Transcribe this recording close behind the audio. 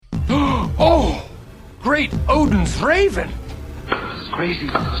Great Odin's Raven! This is crazy,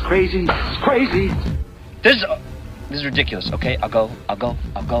 this is crazy, this is crazy. This is ridiculous, okay? I'll go.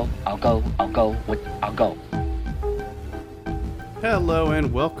 Hello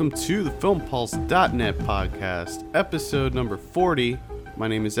and welcome to the FilmPulse.net podcast, episode number 40. My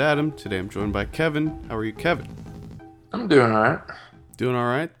name is Adam. Today I'm joined by Kevin. How are you, Kevin? I'm doing all right. Doing all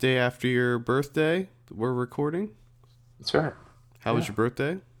right. Day after your birthday, we're recording. That's right. How was your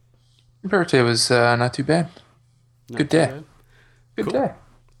birthday? My birthday was not too bad. Good day. Good day.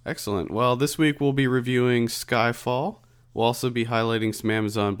 Excellent. Well, this week we'll be reviewing Skyfall. We'll also be highlighting some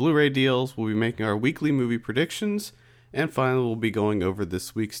Amazon Blu-ray deals. We'll be making our weekly movie predictions. And finally, we'll be going over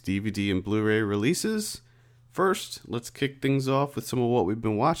this week's DVD and Blu-ray releases. First, let's kick things off with some of what we've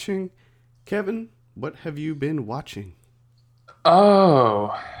been watching. Kevin, what have you been watching?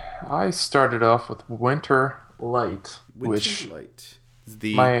 Oh, I started off with Winter Light, Winter Light. It's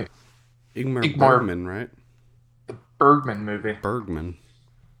the Ingmar Bergman, right? The Bergman movie. Bergman.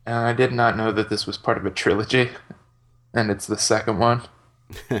 And I did not know that this was part of a trilogy, and it's the second one.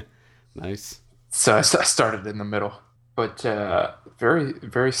 Nice. So I started in the middle. But very,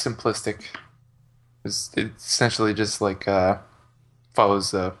 very simplistic. It essentially just like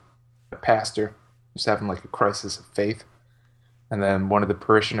follows a pastor who's having like a crisis of faith. And then one of the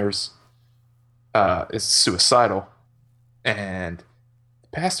parishioners is suicidal. And the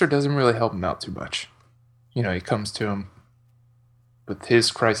pastor doesn't really help him out too much. You know, he comes to him with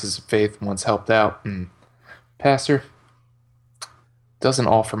his crisis of faith, wants helped out. And the pastor doesn't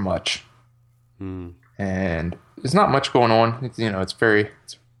offer much. And there's not much going on. It's very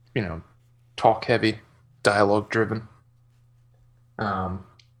talk heavy, dialogue driven. Not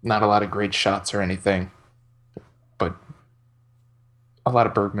a lot of great shots or anything, but a lot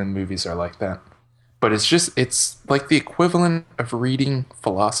of Bergman movies are like that. But it's like the equivalent of reading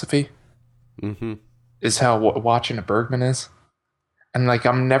philosophy. Is how watching a Bergman is. And like,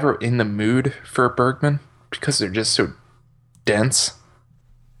 I'm never in the mood for a Bergman because they're just so dense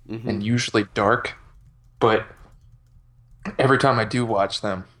and usually dark. But every time I do watch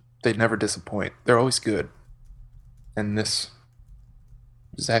them, they never disappoint. They're always good. And this,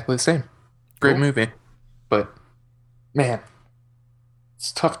 exactly the same. Great movie. But, man,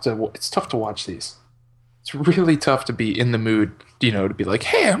 it's tough to watch these. It's really tough to be in the mood, to be like,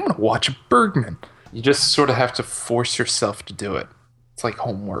 hey, I'm going to watch a Bergman. You just sort of have to force yourself to do it. It's like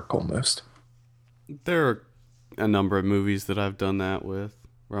homework almost. There are a number of movies that I've done that with,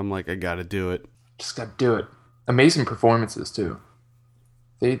 where I'm like, I got to do it. Just got to do it. Amazing performances, too.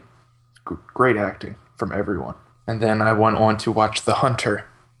 Great acting from everyone. And then I went on to watch The Hunter.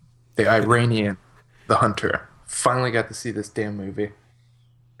 The Iranian The Hunter. Finally got to see this damn movie.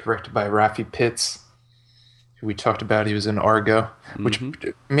 Directed by Rafi Pitts, who we talked about. He was in Argo, which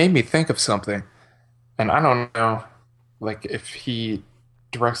made me think of something. And I don't know, like, if he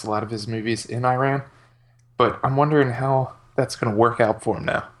directs a lot of his movies in Iran, but I'm wondering how that's going to work out for him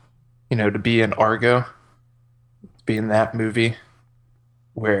now. To be in Argo, be in that movie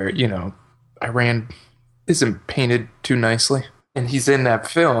where, Iran isn't painted too nicely. And he's in that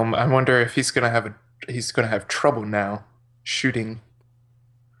film. I wonder if he's going to have trouble now shooting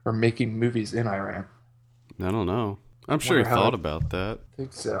or making movies in Iran. I don't know. I'm sure he thought about that. I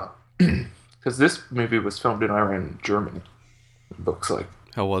think so. Because this movie was filmed in Iran and Germany, it looks like.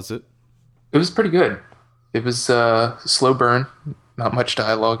 How was it? It was pretty good. It was slow burn. Not much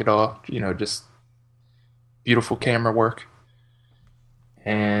dialogue at all, just beautiful camera work.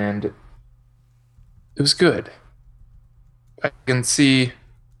 And it was good. I can see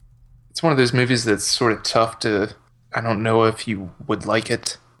it's one of those movies that's sort of tough to, I don't know if you would like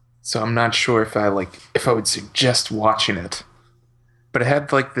it. So I'm not sure if I would suggest watching it. But it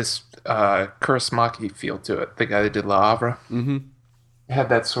had like this Kurosaki feel to it, the guy that did La Havre. It had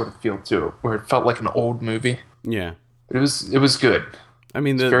that sort of feel to it, where it felt like an old movie. Yeah. It was good. I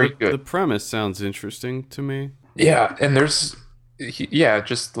mean, the premise sounds interesting to me. Yeah, and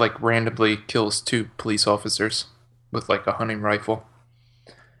just like randomly kills 2 police officers with like a hunting rifle.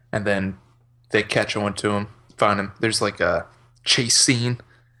 And then they catch on to him, find him. There's like a chase scene,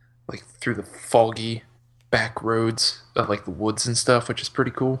 like through the foggy back roads of like the woods and stuff, which is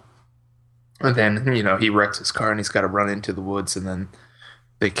pretty cool. And then, he wrecks his car and he's got to run into the woods, and then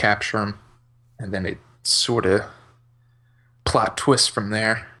they capture him. And then it sort of plot twist from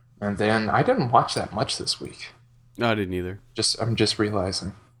there. And then I didn't watch that much this week. No, I didn't either. I'm just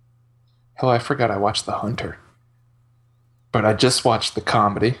realizing. Hell, I forgot I watched The Hunter. But I just watched the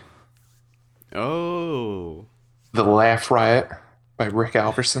comedy. Oh. The Laugh Riot by Rick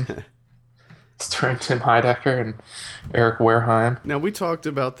Alverson. Starring Tim Heidecker and Eric Wareheim. Now, we talked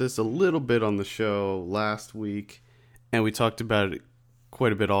about this a little bit on the show last week, and we talked about it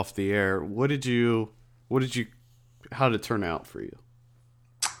quite a bit off the air. How did it turn out for you?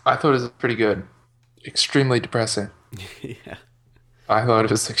 I thought it was pretty good. Extremely depressing. Yeah. I thought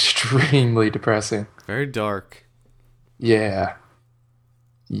it was extremely depressing. Very dark. Yeah.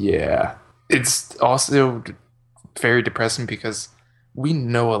 Yeah. It's also very depressing because we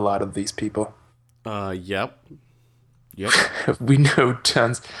know a lot of these people. Yep. We know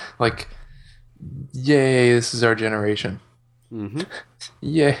tons. Like, yay, this is our generation. Mm-hmm.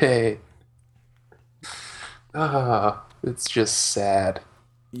 Yay. It's just sad.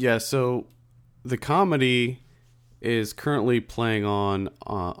 Yeah, so the comedy is currently playing on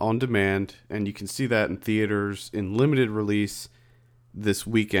demand, and you can see that in theaters in limited release this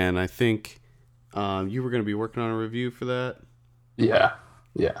weekend. I think you were going to be working on a review for that. Yeah.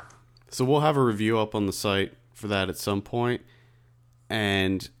 So we'll have a review up on the site for that at some point.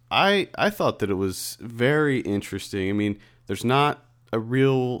 And I thought that it was very interesting. I mean, there's not a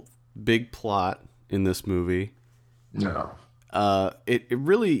real big plot in this movie. No. It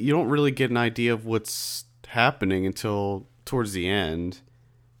really, you don't really get an idea of what's happening until towards the end.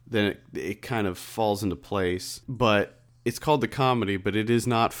 Then it kind of falls into place. But it's called the comedy, but it is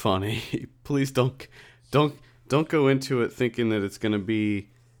not funny. Please don't go into it thinking that it's going to be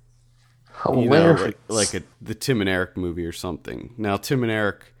Hilarious. like the Tim and Eric movie or something. Now, Tim and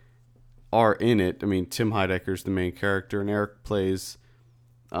Eric are in it. I mean, Tim Heidecker's the main character, and Eric plays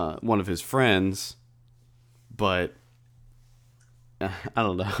one of his friends. But I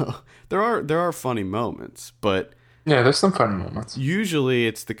don't know. There are funny moments, but Yeah, there's some funny moments. usually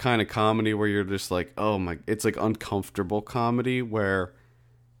it's the kind of comedy where you're just like, oh my, it's like uncomfortable comedy where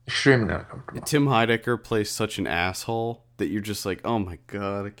Extremely uncomfortable. Tim Heidecker plays such an asshole that you're just like, oh my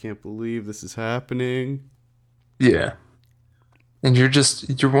god, I can't believe this is happening. Yeah. And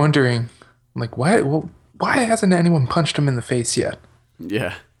you're wondering, like, why hasn't anyone punched him in the face yet?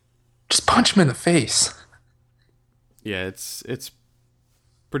 Yeah. Just punch him in the face. Yeah, it's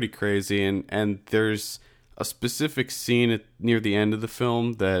pretty crazy, and there's a specific scene near the end of the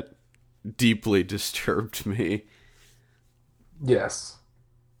film that deeply disturbed me. Yes.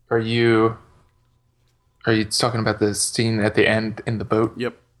 Are you talking about the scene at the end in the boat?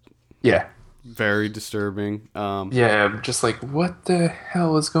 Yep. Yeah. Very disturbing. Yeah, I'm just like, what the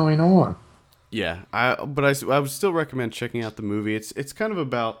hell is going on? Yeah, I would still recommend checking out the movie. It's kind of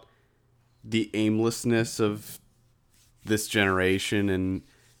about the aimlessness of this generation and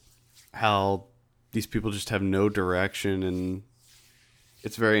how these people just have no direction, and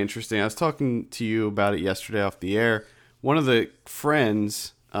it's very interesting. I was talking to you about it yesterday off the air. One of the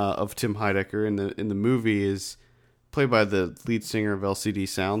friends of Tim Heidecker in the movie is played by the lead singer of LCD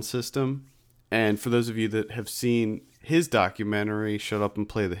Sound System. And for those of you that have seen his documentary, Shut Up and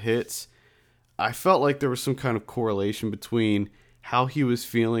Play the Hits, I felt like there was some kind of correlation between how he was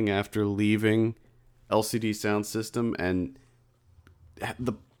feeling after leaving LCD Sound System and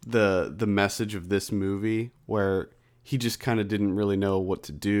the message of this movie, where he just kind of didn't really know what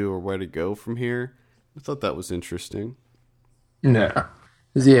to do or where to go from here. I thought that was interesting. No.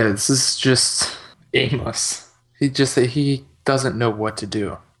 Yeah, this is just aimless. He doesn't know what to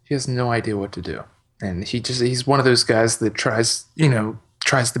do. He has no idea what to do. And he's one of those guys that tries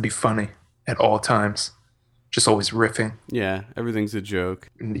to be funny at all times. Just always riffing. Yeah, everything's a joke.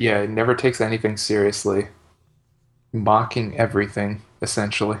 Yeah, never takes anything seriously. Mocking everything,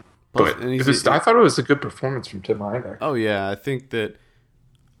 essentially. Plus, But and I thought it was a good performance from Tim Heidecker. Oh yeah, I think that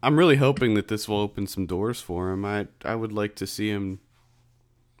I'm really hoping that this will open some doors for him. I would like to see him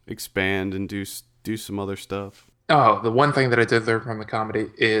expand and do some other stuff. Oh, the one thing that I did learn from the comedy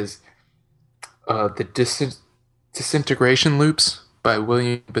is the Disintegration Loops by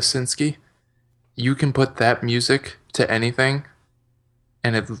William Basinski. You can put that music to anything,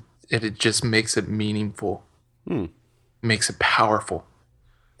 and it just makes it meaningful. Makes it powerful.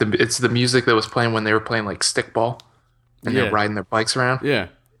 It's the music that was playing when they were playing like stickball, and Yeah. they're riding their bikes around. Yeah.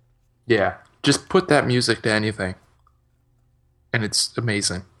 Yeah, just put that music to anything, and it's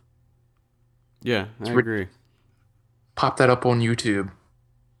amazing. Yeah, I agree. Pop that up on YouTube,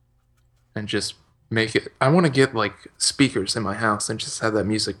 and just make it. I want to get like speakers in my house and just have that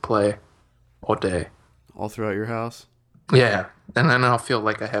music play all day. All throughout your house. Yeah, and then I'll feel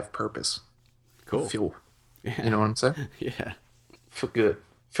like I have purpose. Cool. You know what I'm saying? Yeah.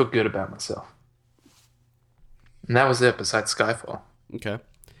 Feel good about myself. And that was it. Besides Skyfall. Okay.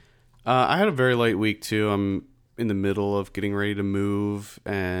 I had a very light week too. I'm in the middle of getting ready to move,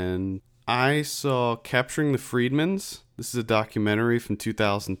 and I saw Capturing the Freedmans. This is a documentary from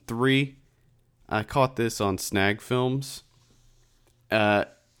 2003. I caught this on Snag Films. I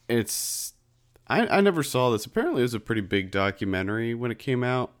never saw this. Apparently, it was a pretty big documentary when it came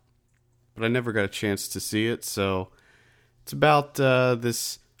out, but I never got a chance to see it. So it's about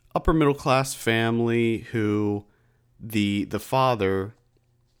this upper middle class family who the father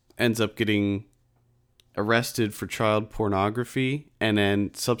ends up getting arrested for child pornography and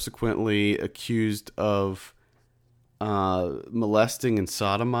then subsequently accused of molesting and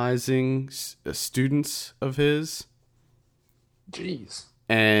sodomizing students of his. Jeez.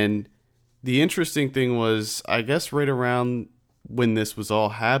 And the interesting thing was, I guess right around when this was all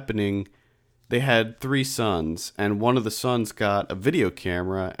happening, they had 3 sons, and one of the sons got a video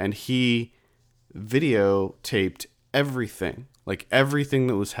camera, and he videotaped everything, like everything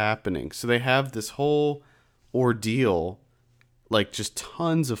that was happening. So they have this whole ordeal, like just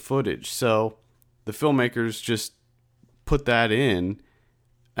tons of footage. So the filmmakers just put that in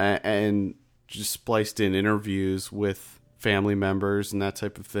and just spliced in interviews with family members and that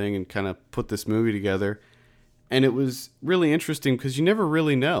type of thing and kind of put this movie together. And it was really interesting because you never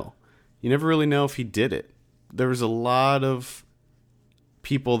really know. You never really know if he did it. There was a lot of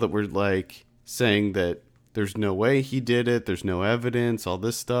people that were like saying that there's no way he did it, there's no evidence, all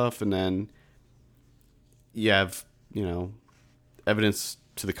this stuff, and then you have, evidence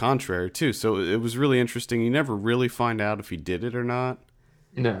to the contrary too. So it was really interesting. You never really find out if he did it or not.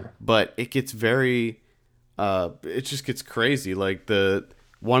 No. But it gets very it just gets crazy. Like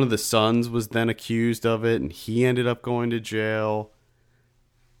one of the sons was then accused of it and he ended up going to jail.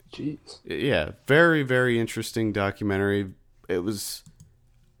 Jeez. Yeah, very, very interesting documentary. It was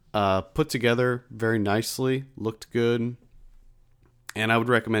put together very nicely, looked good, and I would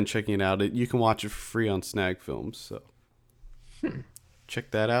recommend checking it out. You can watch it for free on Snag Films, so check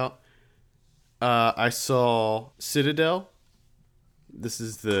that out. I saw Citadel. This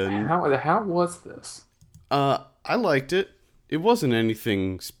is How was this? I liked it. It wasn't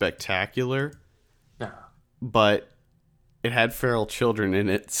anything spectacular, No. but it had feral children in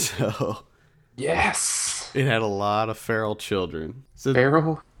it, so Yes. it had a lot of feral children. So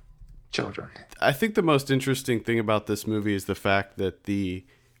Feral children. I think the most interesting thing about this movie is the fact that the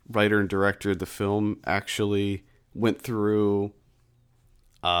writer and director of the film actually went through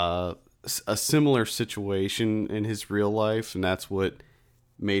a similar situation in his real life, and that's what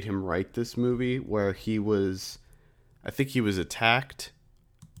made him write this movie, where I think he was attacked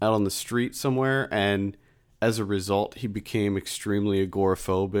out on the street somewhere, and as a result, he became extremely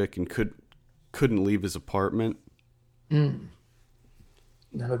agoraphobic and couldn't leave his apartment. Never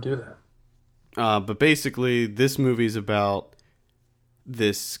do that. But basically, this movie is about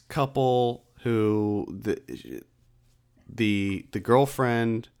this couple who the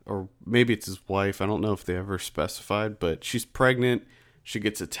girlfriend, or maybe it's his wife, I don't know if they ever specified, but she's pregnant, she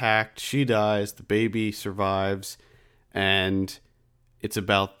gets attacked, she dies, the baby survives, and it's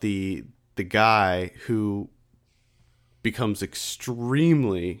about the guy who becomes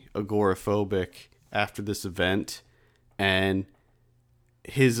extremely agoraphobic after this event, and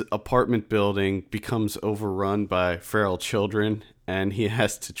his apartment building becomes overrun by feral children, and he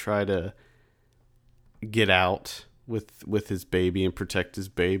has to try to get out with his baby and protect his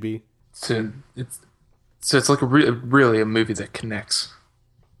baby. So it's like really a movie that connects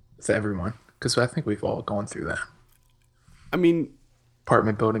with everyone, because I think we've all gone through that. I mean,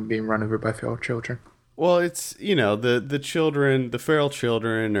 Apartment building being run over by feral children. well, it's, the children, the feral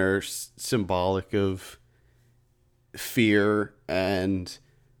children are symbolic of fear, and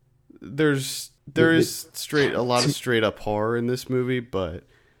there is a lot of straight up horror in this movie, but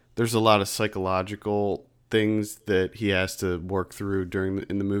there's a lot of psychological things that he has to work through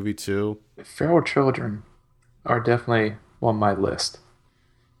in the movie too. Feral children are definitely on my list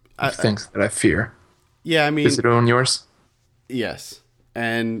of things that I fear. Yeah, I mean, Is it on yours? yes.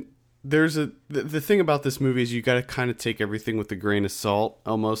 And there's the thing about this movie is you got to kind of take everything with a grain of salt,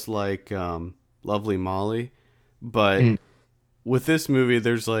 almost like Lovely Molly. But with this movie,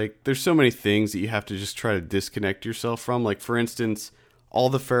 there's so many things that you have to just try to disconnect yourself from. Like, for instance, all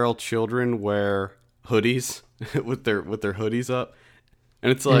the feral children wear hoodies with their hoodies up,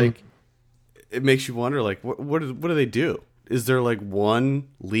 and it's like it makes you wonder, like, what do they do? Is there like one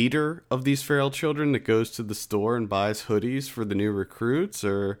leader of these feral children that goes to the store and buys hoodies for the new recruits,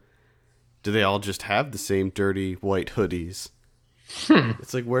 or do they all just have the same dirty white hoodies?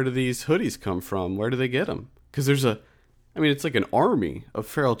 It's like, where do these hoodies come from? Where do they get them? Because it's like an army of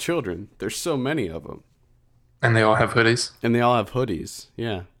feral children. There's so many of them. And they all have hoodies? And they all have hoodies,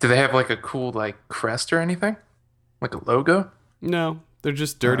 yeah. Do they have like a cool like crest or anything? Like a logo? No, they're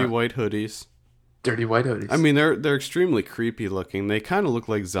just dirty white hoodies. Dirty white hoodies. I mean, they're extremely creepy looking. They kind of look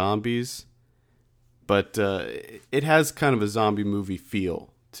like zombies. but it has kind of a zombie movie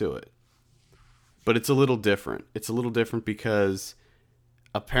feel to it. But it's a little different. It's a little different because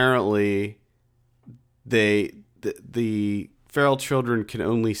apparently the feral children can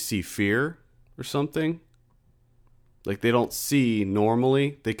only see fear or something. Like, they don't see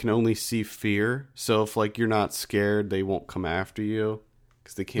normally. They can only see fear. So if, like, you're not scared, they won't come after you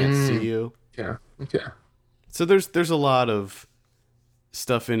because they can't see you. Yeah. Okay. So there's a lot of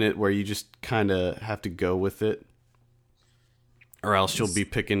stuff in it where you just kind of have to go with it, or else you'll be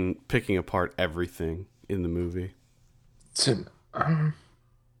picking apart everything in the movie. See,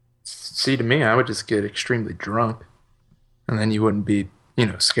 to me, I would just get extremely drunk, and then you wouldn't be,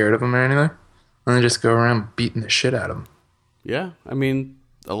 scared of them or anything, and then just go around beating the shit out of them. Yeah, I mean,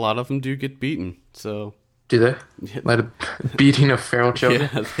 a lot of them do get beaten. So do they? Like a beating of feral children?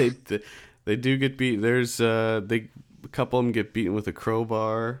 Yeah, they do get beat. There's a couple of them get beaten with a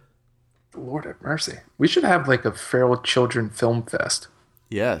crowbar. Lord have mercy. We should have like a feral children film fest.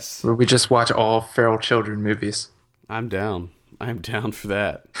 Yes. Where we just watch all feral children movies. I'm down. I'm down for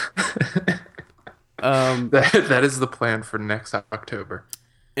that. That is the plan for next October.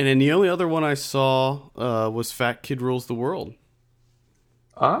 And then the only other one I saw was Fat Kid Rules the World.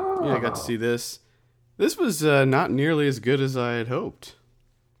 Oh. Yeah, I got to see this. This was not nearly as good as I had hoped.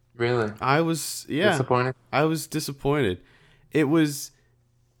 Really? I was, disappointed. I was disappointed.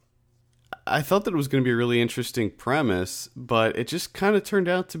 I thought that it was going to be a really interesting premise, but it just kind of turned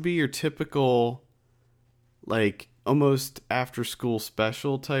out to be your typical, like, almost after-school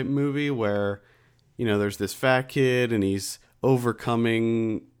special type movie where, there's this fat kid and he's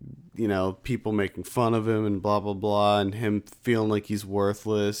overcoming, people making fun of him and blah, blah, blah, and him feeling like he's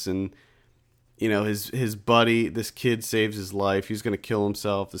worthless, and, his buddy, this kid saves his life. He's going to kill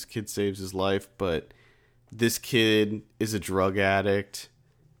himself. This kid saves his life, but this kid is a drug addict,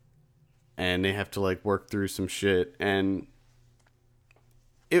 and they have to, like, work through some shit, and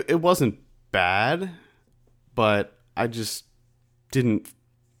it wasn't bad, but I just didn't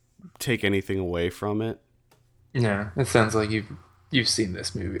take anything away from it. Yeah, it sounds like you've seen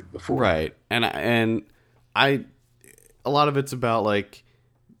this movie before, right? And I a lot of it's about, like,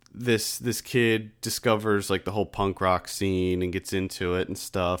 this kid discovers, like, the whole punk rock scene and gets into it and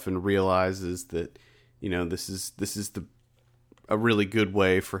stuff, and realizes that this is a really good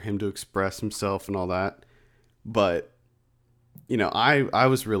way for him to express himself and all that. But I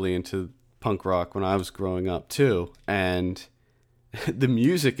was really into punk rock when I was growing up too, and the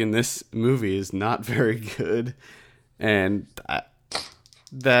music in this movie is not very good, and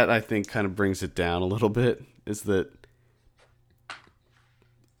that I think kind of brings it down a little bit, is that I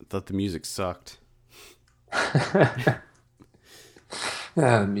thought the music sucked.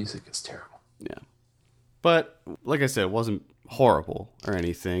 The music is terrible. Yeah, but like I said, it wasn't horrible or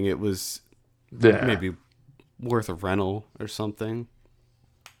anything. It was maybe worth a rental or something.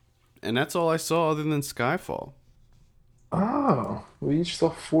 And that's all I saw other than Skyfall. Oh, we each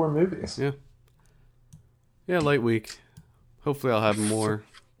saw 4 movies. Yeah. Yeah, light week. Hopefully I'll have more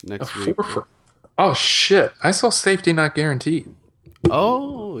next week. Oh, shit. I saw Safety Not Guaranteed.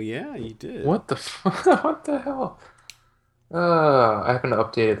 Oh, yeah, you did. What the what the hell? I haven't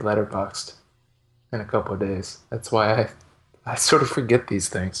updated Letterboxd in a couple of days. That's why I sort of forget these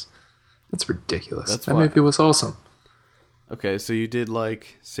things. That's ridiculous. That movie was awesome. Okay, so you did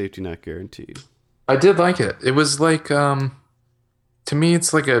like Safety Not Guaranteed. I did like it. It was like, to me,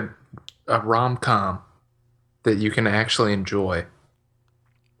 it's like a rom-com that you can actually enjoy.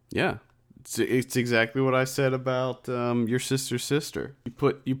 Yeah, it's exactly what I said about Your Sister's Sister. You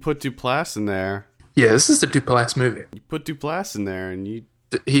put Duplass in there. Yeah, this is the Duplass movie. You put Duplass in there, and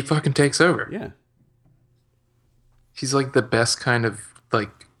he fucking takes over. Yeah, he's like the best kind of,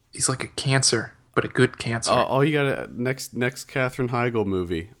 like, he's like a cancer, but a good cancer. All you gotta next Katherine Heigl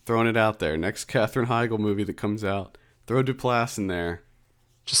movie, throwing it out there. Next Katherine Heigl movie that comes out, throw Duplass in there.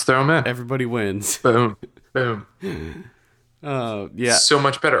 Just throw him in. Everybody wins. Boom, boom. Yeah. So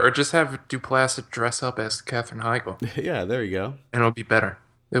much better. Or just have Duplass dress up as Katherine Heigl. Yeah, there you go. And it'll be better.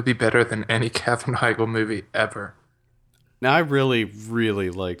 It'll be better than any Katherine Heigl movie ever. Now, I really, really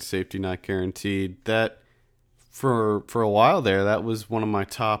liked Safety Not Guaranteed. That for a while there, that was one of my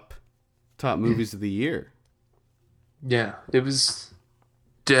top movies of the year. Yeah, it was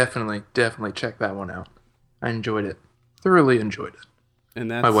definitely check that one out. I enjoyed it. Thoroughly enjoyed it. And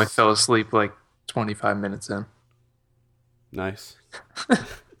that's, my wife fell asleep like 25 minutes in. Nice.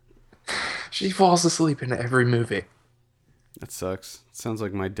 She falls asleep in every movie. That sucks. Sounds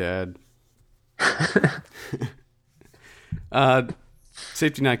like my dad.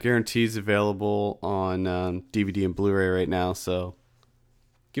 Safety Not Guaranteed is available on DVD and Blu-ray right now, so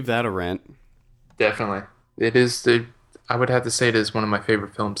give that a rent. Definitely. It is the. I would have to say it is one of my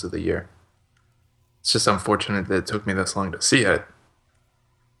favorite films of the year. It's just unfortunate that it took me this long to see it.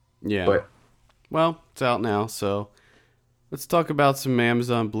 Yeah. But Well, it's out now, so let's talk about some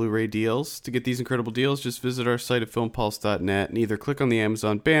Amazon Blu-ray deals. To get these incredible deals, just visit our site at filmpulse.net and either click on the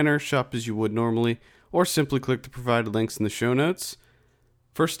Amazon banner, shop as you would normally, or simply click the provided links in the show notes.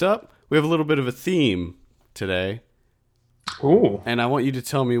 First up, we have a little bit of a theme today, ooh, and I want you to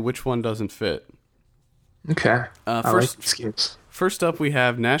tell me which one doesn't fit. okay. I First- like these games. First up, we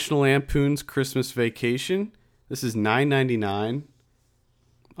have National Lampoon's Christmas Vacation. This is $9.99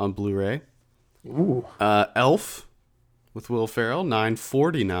 on Blu-ray. Ooh, Elf with Will Ferrell,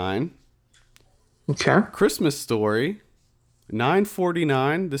 $9.49. okay. Christmas Story,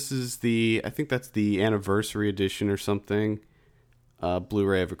 $9.49. This is I think that's the anniversary edition or something.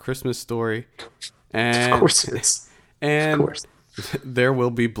 Blu-ray of A Christmas Story, and Of course it is. and Of course. There Will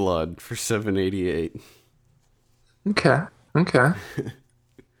Be Blood for $7.88. Okay. Okay.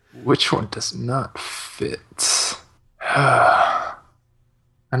 Which one does not fit? I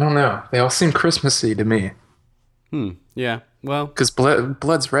don't know. They all seem Christmassy to me. Yeah. Well, Because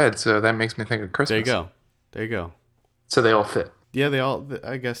blood's red, so that makes me think of Christmas. there you go. There you go. So they all fit. Yeah,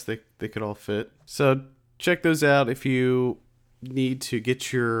 I guess they could all fit. So check those out if you need to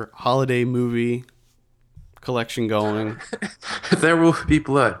get your holiday movie collection going. There Will Be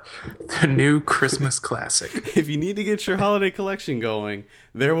Blood, the new Christmas classic. If you need to get your holiday collection going,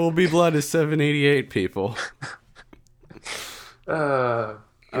 There Will Be Blood is $7.88, people. God.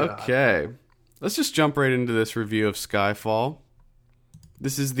 Okay. Let's just jump right into this review of Skyfall.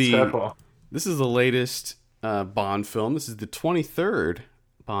 This is the Skyfall. This is the latest Bond film. This is the 23rd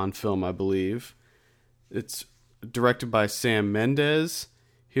Bond film, I believe. It's directed by Sam Mendes.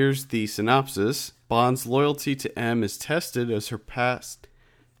 Here's the synopsis. Bond's loyalty to M is tested as her past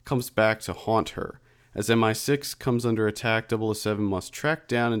comes back to haunt her. As MI6 comes under attack, 007 must track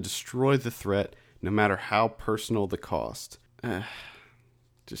down and destroy the threat, no matter how personal the cost. I'm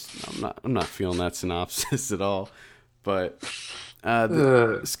not feeling that synopsis at all. But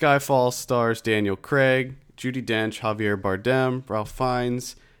Skyfall stars Daniel Craig, Judi Dench, Javier Bardem, Ralph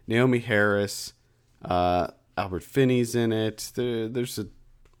Fiennes, Naomi Harris, Albert Finney's in it. There's a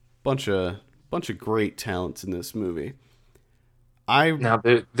bunch of great talents in this movie. Now,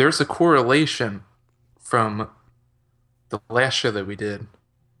 there's a correlation from the last show that we did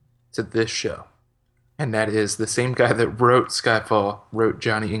to this show. And that is the same guy that wrote Skyfall wrote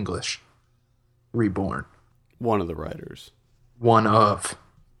Johnny English Reborn. One of the writers. One of.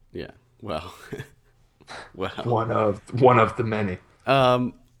 Yeah. Well. Well. One of the many.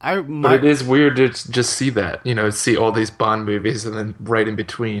 But But it is weird to just see that, see all these Bond movies and then right in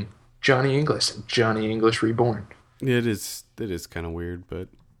between Johnny English and Johnny English Reborn. It is kind of weird, but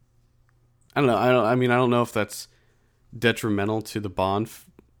I don't know. I don't know if that's detrimental to the Bond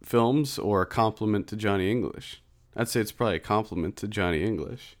films or a compliment to Johnny English. I'd say it's probably a compliment to Johnny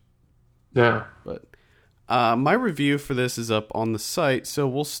English. Yeah. But my review for this is up on the site, so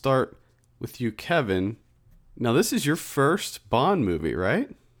we'll start with you, Kevin. Now, this is your first Bond movie,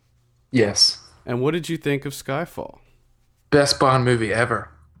 right? Yes. And what did you think of Skyfall? Best Bond movie ever.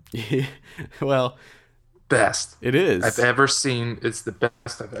 Well, Best. it is. I've ever seen. It's the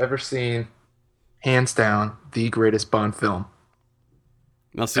best I've ever seen. Hands down, the greatest Bond film.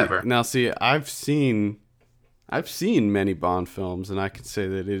 Ever. Now see, I've seen many Bond films, and I can say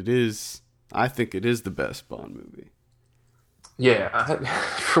that I think it is the best Bond movie. Yeah,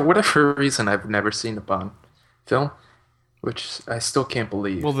 for whatever reason, I've never seen a Bond film, which I still can't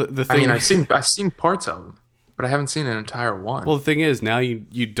believe. Well, the thing, I've seen parts of them, but I haven't seen an entire one. well, the thing is, now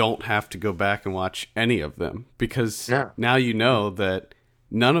you don't have to go back and watch any of them because No. now you know that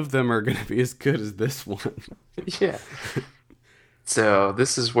none of them are going to be as good as this one. Yeah. So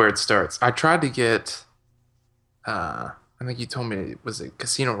this is where it starts. I tried to get, I think you told me, was it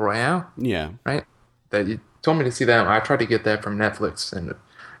Casino Royale? Yeah. Right? That you told me to see that. I tried to get that from Netflix, and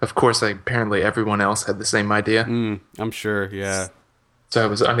of course, apparently everyone else had the same idea. I'm sure. Yeah. So I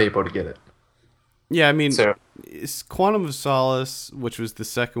was unable to get it. Yeah. I mean, So it's Quantum of Solace, which was the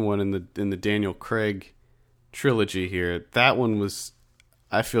second one in the Daniel Craig trilogy here. That one was,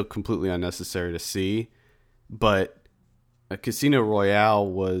 I feel, completely unnecessary to see, but a Casino Royale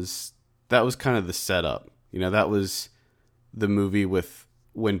was kind of the setup. That was the movie with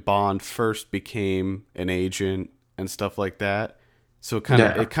when Bond first became an agent and stuff like that. So it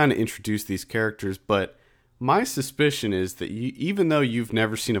kind of introduced these characters. But my suspicion is that even though you've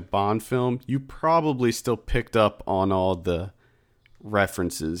never seen a Bond film, you probably still picked up on all the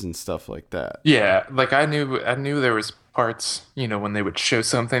references and stuff like that. Yeah, like I knew there was parts, when they would show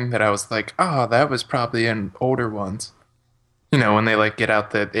something that I was like, oh, that was probably in older ones. When they like get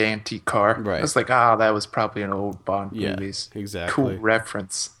out the antique car. Right. I was like, oh, that was probably in old Bond Yeah, movies. exactly. Cool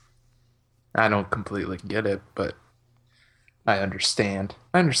reference. I don't completely get it, but I understand.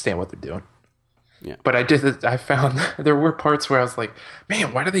 I understand what they're doing. Yeah. But I found there were parts where I was like,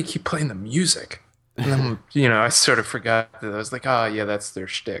 man, why do they keep playing the music? And then, I sort of forgot that I was like, oh, yeah, that's their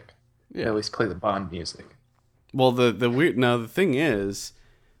shtick. They Yeah. always play the Bond music. Well, the thing is,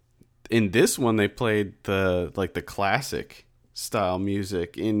 in this one they played the classic style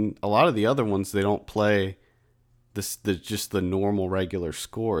music. In a lot of the other ones, they don't play just the normal regular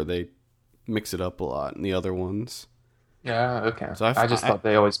score. They mix it up a lot in the other ones. Yeah, okay. So I just thought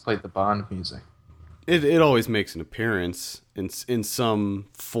they always played the Bond music. It always makes an appearance in some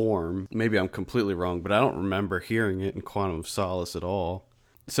form. Maybe I'm completely wrong, but I don't remember hearing it in Quantum of Solace at all.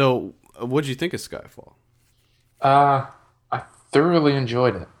 So, what'd you think of Skyfall? I thoroughly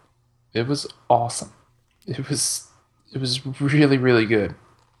enjoyed it. It was awesome. It was really, really good.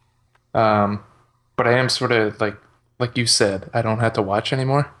 But I am sort of like you said, I don't have to watch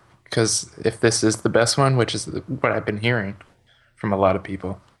anymore, because if this is the best one, which is what I've been hearing from a lot of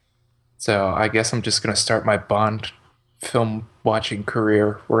people, so I guess I'm just gonna start my Bond film watching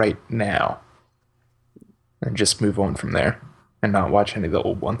career right now, and just move on from there, and not watch any of the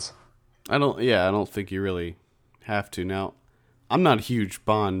old ones. I don't think you really have to. Now, I'm not a huge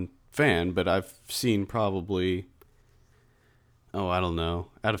Bond fan, but I've seen probably, I don't know,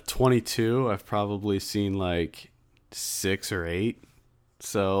 out of 22, I've probably seen like 6 or 8.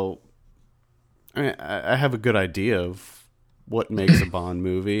 So I have a good idea of what makes a Bond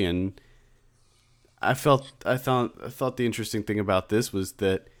movie, and I thought the interesting thing about this was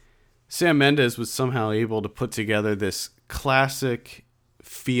that Sam Mendes was somehow able to put together this classic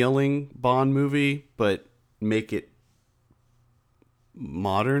feeling Bond movie, but make it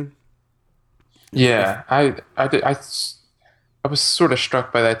modern. Yeah, I was sort of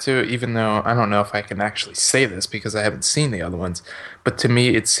struck by that too, even though I don't know if I can actually say this because I haven't seen the other ones. But to me,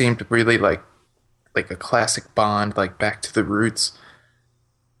 it seemed really like a classic Bond, like back to the roots.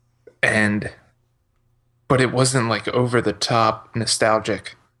 But it wasn't like over the top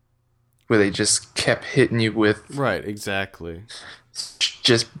nostalgic, where they just kept hitting you with Right, exactly.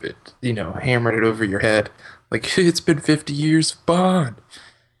 just hammered it over your head, like it's been 50 years of Bond.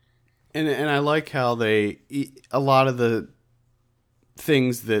 And I like how a lot of the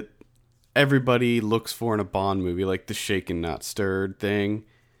things that everybody looks for in a Bond movie, like the shaken not stirred thing,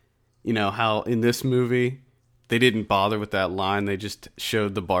 how in this movie they didn't bother with that line. They just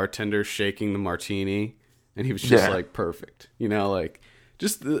showed the bartender shaking the martini, and he was just like perfect.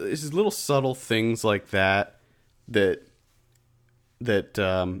 Just these little subtle things like that they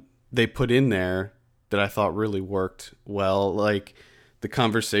put in there that I thought really worked well, like the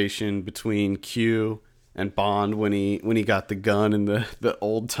conversation between Q and Bond when he got the gun and the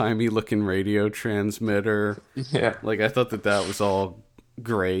old-timey looking radio transmitter. Yeah. I thought that was all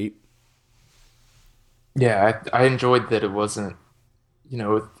great. Yeah, I enjoyed that it wasn't,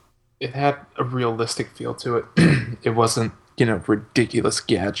 it had a realistic feel to it. It wasn't, ridiculous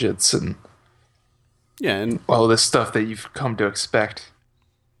gadgets and all this stuff that you've come to expect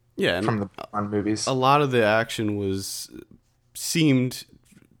from the Bond movies. A lot of the action seemed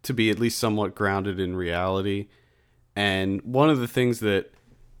to be at least somewhat grounded in reality. And one of the things that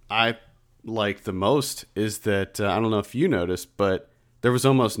I like the most is that, I don't know if you noticed, but there was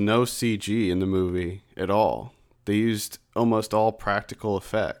almost no CG in the movie at all. They used almost all practical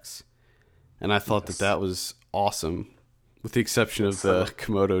effects. And I thought that was awesome, with the exception of the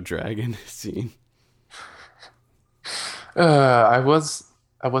Komodo dragon scene. I was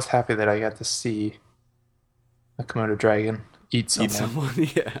happy that I got to see a Komodo dragon eat someone.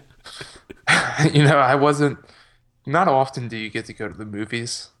 Yeah. I wasn't. Not often do you get to go to the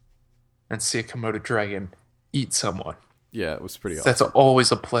movies and see a Komodo dragon eat someone. Yeah, it was pretty awesome. That's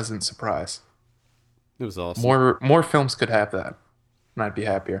always a pleasant surprise. It was awesome. More films could have that, and I'd be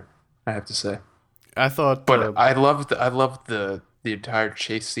happier, I have to say. I thought, but I loved the entire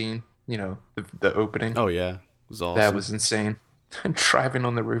chase scene. The opening. Oh yeah, it was awesome. That was insane. Driving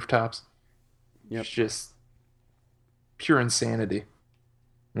on the rooftops. Yep. It's just pure insanity.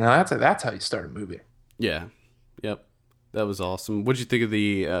 Now that's how you start a movie. Yeah. Yep. That was awesome. What'd you think of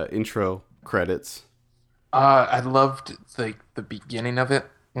the intro credits? I loved the beginning of it,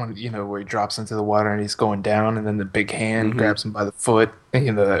 when where he drops into the water and he's going down, and then the big hand grabs him by the foot,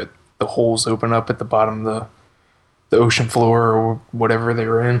 and the holes open up at the bottom of the ocean floor or whatever they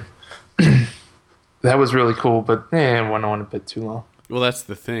were in. That was really cool, but it went on a bit too long. Well, that's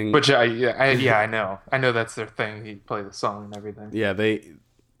the thing. Which I know that's their thing. He play the song and everything. Yeah,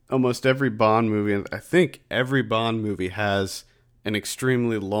 almost every Bond movie, and I think every Bond movie has an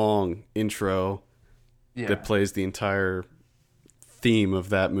extremely long intro that plays the entire theme of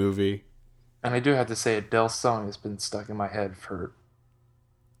that movie. And I do have to say, Adele's song has been stuck in my head for,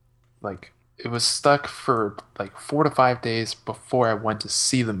 like, it was stuck for, like, 4 to 5 days before I went to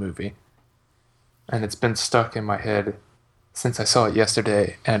see the movie. And it's been stuck in my head since I saw it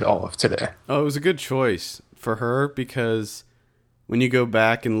yesterday and all of today. Oh, it was a good choice for her because when you go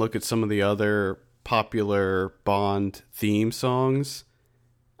back and look at some of the other popular Bond theme songs,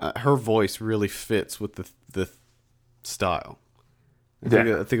 her voice really fits with the style. I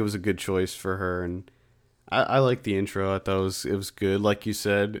think it was a good choice for her, and I like the intro. I thought it was good. Like you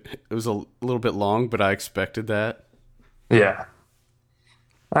said, it was a little bit long, but I expected that. Yeah,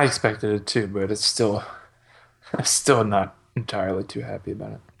 I expected it too, but I'm still not entirely too happy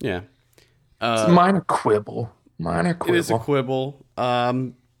about it. Yeah, it's a minor quibble. It is a quibble.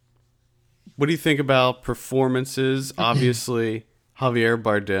 What do you think about performances? Obviously, Javier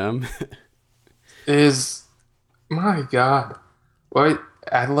Bardem is, my God. Well,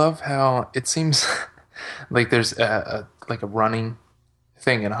 I love how it seems like there's a running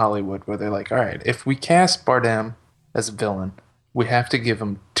thing in Hollywood where they're like, all right, if we cast Bardem as a villain, we have to give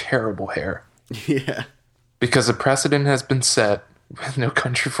him terrible hair. Yeah. Because a precedent has been set with No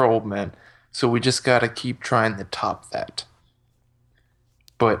Country for Old Men, so we just got to keep trying to top that.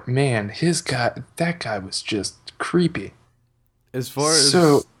 But man, that guy was just creepy.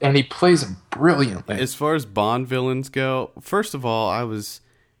 And he plays him brilliantly. As far as Bond villains go, first of all, I was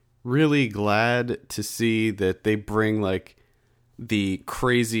really glad to see that they bring like the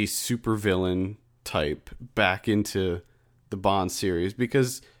crazy supervillain type back into the Bond series,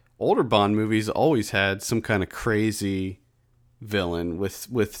 because older Bond movies always had some kind of crazy villain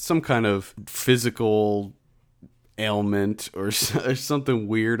with some kind of physical ailment or something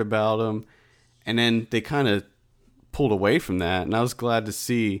weird about him, and then they kind of pulled away from that, and I was glad to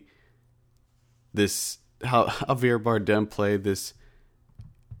see how Javier Bardem played this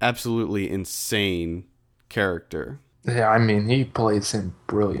absolutely insane character. Yeah, I mean, he plays him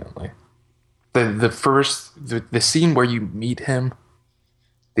brilliantly. The scene where you meet him,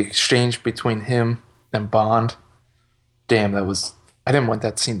 the exchange between him and Bond, damn, I didn't want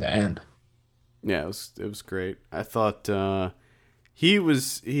that scene to end. Yeah, it was great. I thought he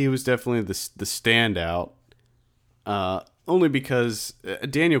was definitely the standout. Only because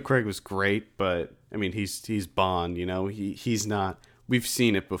Daniel Craig was great, but I mean he's Bond, you know. He's not. We've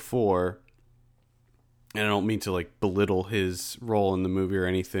seen it before, and I don't mean to like belittle his role in the movie or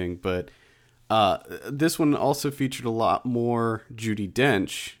anything, but this one also featured a lot more Judi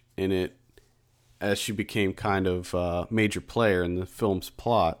Dench in it, as she became kind of a major player in the film's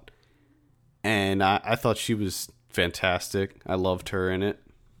plot, and I thought she was fantastic. I loved her in it.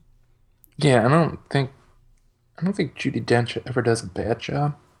 Yeah, I don't think Judi Dench ever does a bad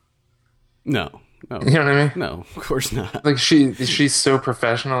job. No. You know what I mean? No, of course not. Like she's so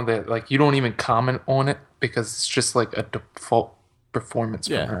professional that like you don't even comment on it because it's just like a default performance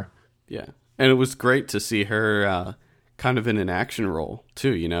from her. Yeah, and it was great to see her kind of in an action role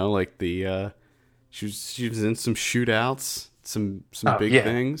too. You know, like she was in some shootouts, some big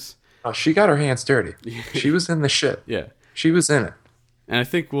things. Oh, she got her hands dirty. She was in the shit. Yeah, she was in it. And I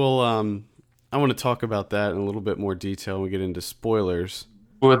think I want to talk about that in a little bit more detail when we get into spoilers.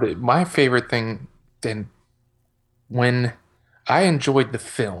 Well, my favorite thing, then, when I enjoyed the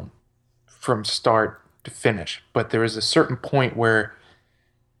film from start to finish, but there was a certain point where,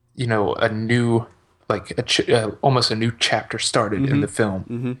 you know, a new, like almost a new chapter started in the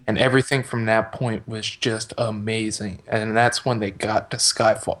film, and everything from that point was just amazing, and that's when they got to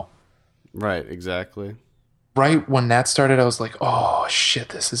Skyfall. Right, exactly. Right when that started, I was like, "Oh shit,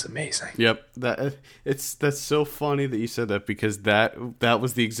 this is amazing." Yep, that's so funny that you said that, because that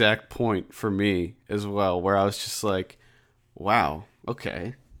was the exact point for me as well, where I was just like, "Wow,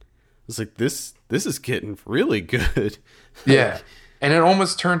 okay." I was like, "This is getting really good." Yeah, and it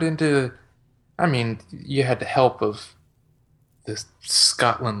almost turned into, I mean, you had the help of this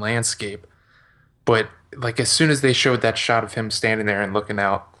Scotland landscape, but like as soon as they showed that shot of him standing there and looking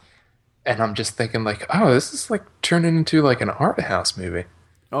out. And I'm just thinking like, oh, this is like turning into like an art house movie.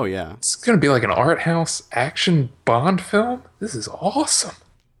 Oh, yeah. It's going to be like an art house action Bond film. This is awesome.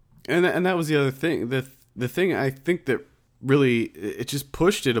 And that was the other thing. The thing I think that really, it just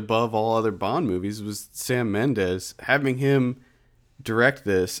pushed it above all other Bond movies was Sam Mendes, having him direct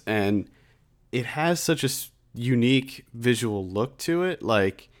this. And it has such a unique visual look to it.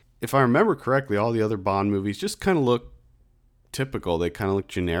 Like, if I remember correctly, all the other Bond movies just kind of look typical. They kind of look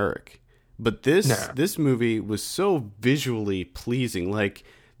generic. But this movie was so visually pleasing. Like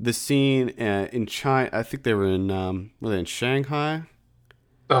the scene in China, I think they were in Shanghai.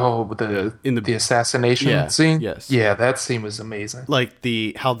 Oh, the assassination scene? Yes. Yeah, that scene was amazing. Like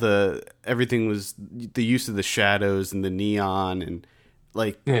everything was, the use of the shadows and the neon and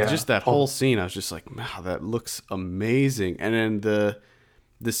like just that whole scene. I was just like, wow, that looks amazing. And then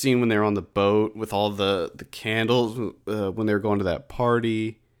the scene when they're on the boat with all the candles when they were going to that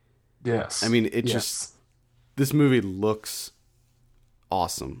party. Yes. I mean, this movie looks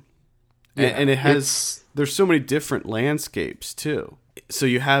awesome. Yeah, and it has, there's so many different landscapes too. So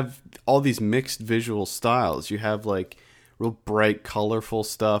you have all these mixed visual styles. You have like real bright, colorful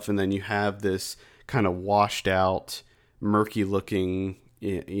stuff, and then you have this kind of washed out, murky looking,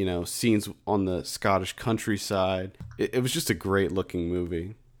 scenes on the Scottish countryside. It was just a great looking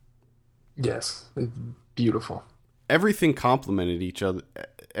movie. Yes, beautiful. Everything complemented each other,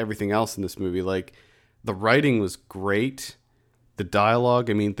 everything else in this movie. Like the writing was great. The dialogue,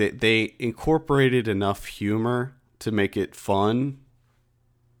 I mean, they incorporated enough humor to make it fun.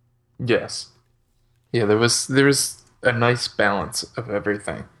 Yes. Yeah, there was a nice balance of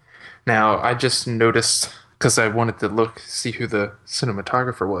everything. Now, I just noticed, because I wanted to see who the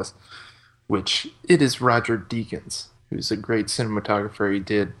cinematographer was, which it is Roger Deakins, who's a great cinematographer. He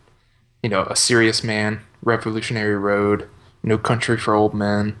did, A Serious Man, Revolutionary Road, No Country for Old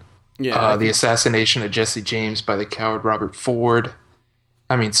Men, The Assassination of Jesse James by the Coward Robert Ford.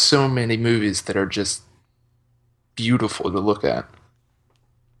 I mean, so many movies that are just beautiful to look at.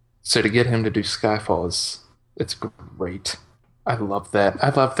 So to get him to do Skyfall it's great. I love that. I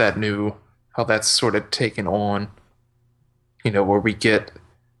love how that's sort of taken on, where we get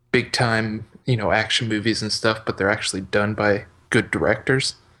big time, action movies and stuff, but they're actually done by good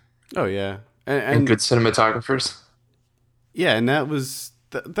directors. Oh yeah. And good cinematographers. Yeah. And that was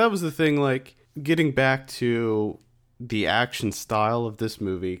the thing, like getting back to the action style of this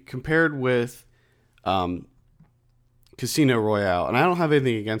movie compared with, Casino Royale, and I don't have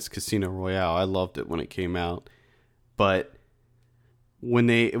anything against Casino Royale. I loved it when it came out, but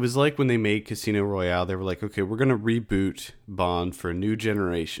it was like when they made Casino Royale, they were like, okay, we're gonna reboot Bond for a new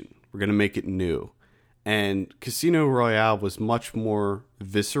generation. We're gonna make it new, and Casino Royale was much more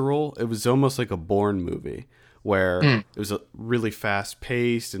visceral. It was almost like a Bourne movie where it was really fast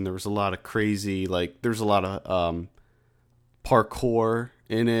paced, and there was a lot of crazy, like there's a lot of parkour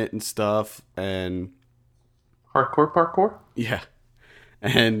in it and stuff, and Hardcore parkour? Yeah.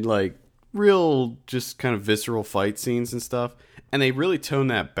 And like real just kind of visceral fight scenes and stuff. And they really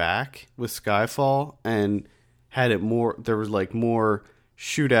toned that back with Skyfall and had it more, there was like more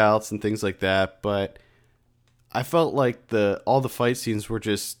shootouts and things like that. But I felt like all the fight scenes were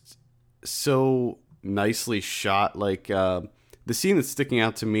just so nicely shot. Like the scene that's sticking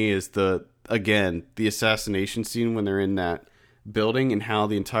out to me is the assassination scene when they're in that building and how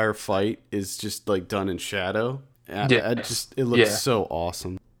the entire fight is just like done in shadow. It looks so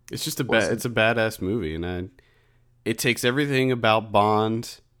awesome. It's just it's a badass movie, and it takes everything about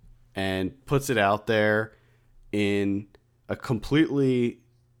Bond and puts it out there in a completely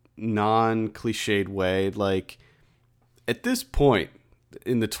non-cliched way. Like at this point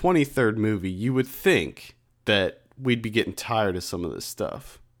in the 23rd movie, you would think that we'd be getting tired of some of this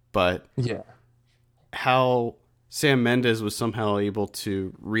stuff, but how Sam Mendes was somehow able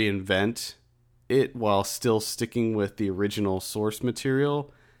to reinvent it while still sticking with the original source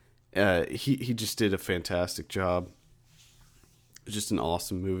material. He just did a fantastic job. It's just an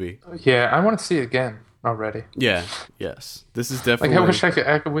awesome movie. Yeah, I want to see it again already. Yeah, yes. This is definitely I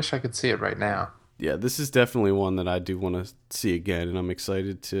wish I could see it right now. Yeah, this is definitely one that I do want to see again, and I'm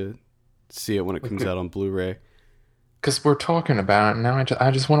excited to see it when it comes out on Blu-ray. Because we're talking about it now,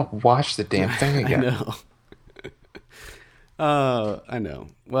 I just want to watch the damn thing again. I know. I know.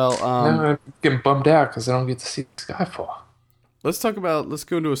 Well, now I'm getting bummed out because I don't get to see Skyfall. Let's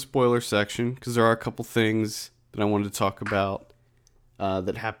go into a spoiler section because there are a couple things that I wanted to talk about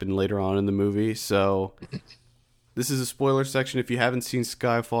that happened later on in the movie. So this is a spoiler section. If you haven't seen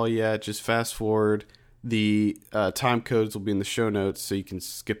Skyfall yet, just fast forward. The time codes will be in the show notes, so you can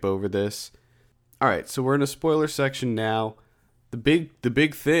skip over this. All right, so we're in a spoiler section now. The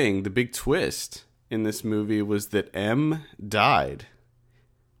big twist in this movie was that M died,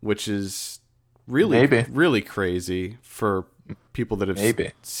 which is really crazy for people that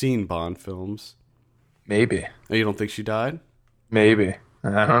have seen Bond films. Maybe. Oh, you don't think she died? Maybe.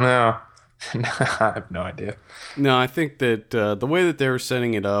 I don't know. I have no idea. No, I think that the way that they were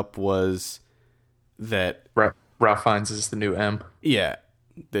setting it up was that Ralph Fiennes is the new M. Yeah,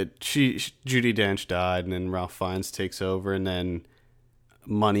 that Judi Dench died, and then Ralph Fiennes takes over, and then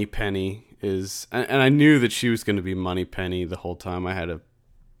Moneypenny is, and I knew that she was going to be Moneypenny the whole time. I had a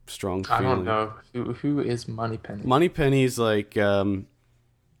strong feeling. I don't know who is Moneypenny. Moneypenny is like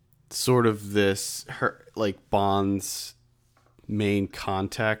sort of her like Bond's main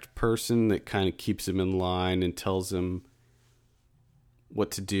contact person that kind of keeps him in line and tells him what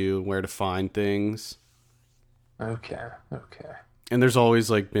to do, where to find things. Okay. And there's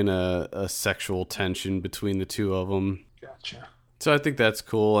always like been a sexual tension between the two of them. Gotcha. So I think that's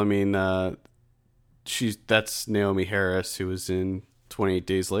cool. I mean, that's Naomi Harris, who was in 28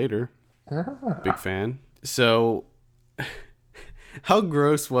 Days Later. Big fan. So, how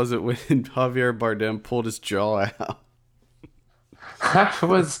gross was it when Javier Bardem pulled his jaw out?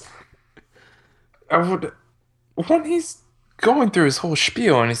 When he's going through his whole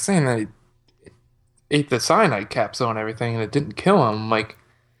spiel and he's saying that he ate the cyanide capsule and everything and it didn't kill him, I'm like,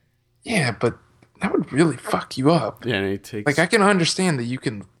 yeah, but that would really fuck you up. Yeah, and he takes... Like, I can understand that you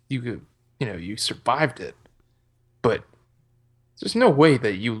survived it, but there's no way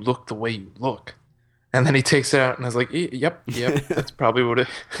that you look the way you look. And then he takes it out and I was like, yep, that's probably what it...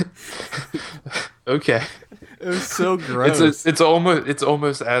 Okay. It was so gross. It's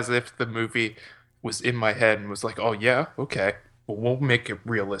almost as if the movie was in my head and was like, oh yeah, okay, well, we'll make it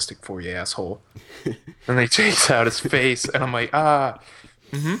realistic for you, asshole. And then he takes out his face and I'm like,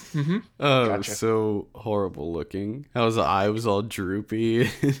 Oh, gotcha. So horrible looking. How his eye was all droopy.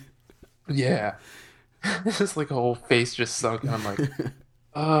 Yeah. It's just like a whole face just sunk and I'm like,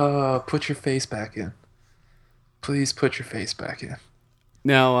 put your face back in. Please put your face back in.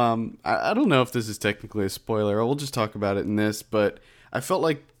 Now, I don't know if this is technically a spoiler. We'll just talk about it in this, but I felt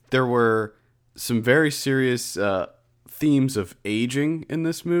like there were some very serious themes of aging in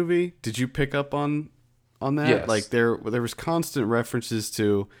this movie. Did you pick up on that? Yes. Like there was constant references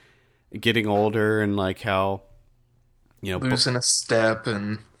to getting older and like how, you know, losing a step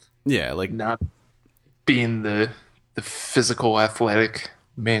and like not being the physical athletic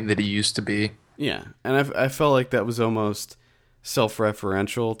man that he used to be. Yeah, and I felt like that was almost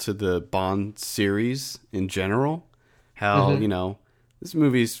self-referential to the Bond series in general. How, you know, this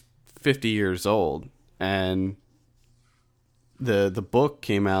movie's 50 years old, and the book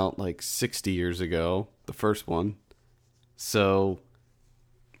came out like 60 years ago, the first one. So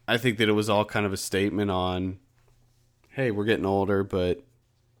I think that it was all kind of a statement on, hey, we're getting older, but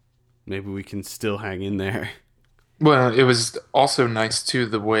maybe we can still hang in there. Well, it was also nice too,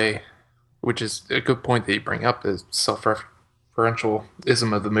 the way, which is a good point that you bring up, the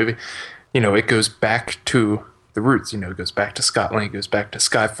self-referentialism of the movie. You know, it goes back to the roots. You know, it goes back to Scotland, it goes back to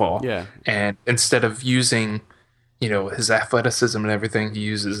Skyfall. Yeah. And instead of using, you know, his athleticism and everything, he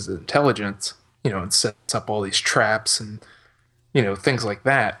uses his intelligence, you know, and sets up all these traps and, you know, things like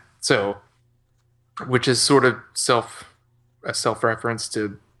that. So, which is sort of a self-reference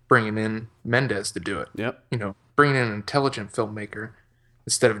to bringing in Mendes to do it. Yep. You know, bringing in an intelligent filmmaker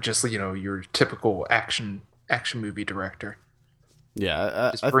instead of just, you know, your typical action movie director.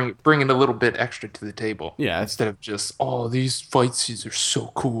 Yeah, just bringing a little bit extra to the table. Yeah, instead of just, oh, these fight scenes are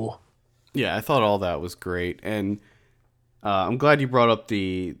so cool. Yeah, I thought all that was great, and I'm glad you brought up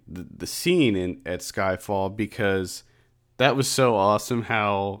the scene at Skyfall, because that was so awesome.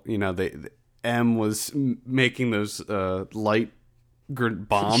 How, you know, M was making those light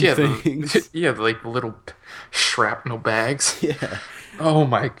bomb things. Like little shrapnel bags. Yeah. Oh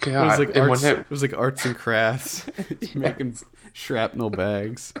my god! It was like arts and crafts, making shrapnel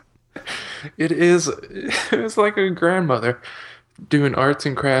bags. It was like a grandmother doing arts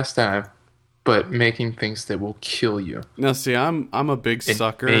and crafts time, but making things that will kill you. Now, see, I'm a big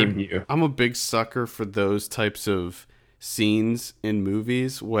sucker. Maim you. I'm a big sucker for those types of scenes in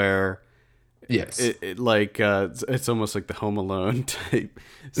movies where, yes, it's almost like the Home Alone type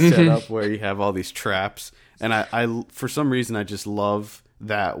setup where you have all these traps. And I for some reason, I just love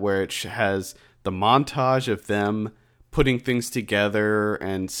that, where it has the montage of them putting things together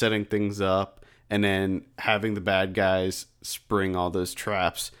and setting things up, and then having the bad guys spring all those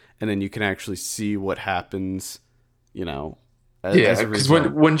traps, and then you can actually see what happens, you know, as a because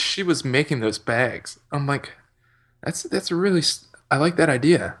result. when she was making those bags, I'm like, that's a really, I like that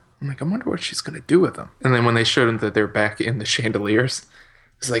idea. I'm like, I wonder what she's gonna do with them. And then when they showed them that they're back in the chandeliers,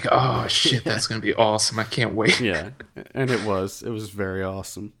 it's like, oh shit, that's gonna be awesome. I can't wait. Yeah, and it was very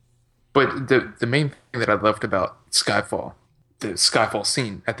awesome. But the main thing that I loved about Skyfall, the Skyfall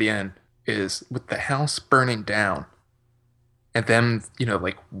scene at the end, is with the house burning down and them, you know,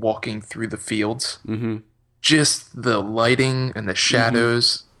 like walking through the fields. Mm-hmm. Just the lighting and the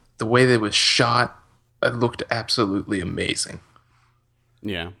shadows, the way that it was shot, it looked absolutely amazing.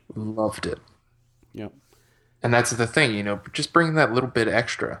 Yeah. Loved it. Yep. And that's the thing, just bring that little bit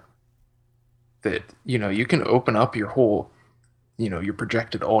extra that, you can open up your whole, your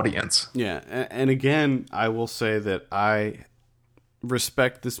projected audience. Yeah. And again, I will say that I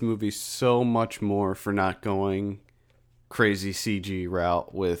respect this movie so much more for not going crazy CG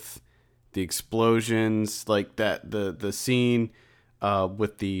route with the explosions, like the scene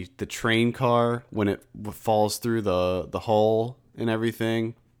with the train car when it falls through the hole and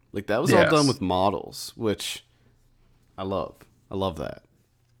everything. Like that was all done with models, which I love. I love that.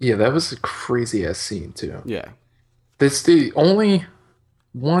 Yeah, that was a crazy ass scene too. Yeah. That's the only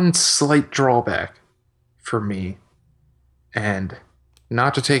one slight drawback for me, and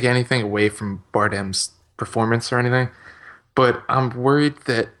not to take anything away from Bardem's performance or anything, but I'm worried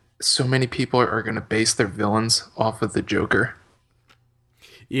that so many people are going to base their villains off of the Joker.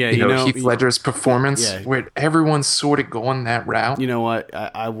 Yeah, Heath Ledger's performance, where everyone's sort of going that route. You know what?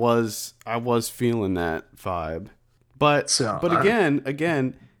 I was feeling that vibe, but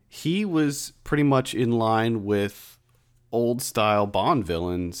again, he was pretty much in line with old style Bond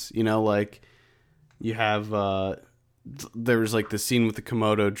villains. Like you have there was like the scene with the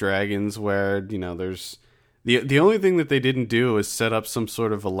Komodo dragons where there's the only thing that they didn't do is set up some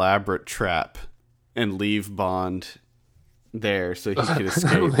sort of elaborate trap and leave Bond there so he could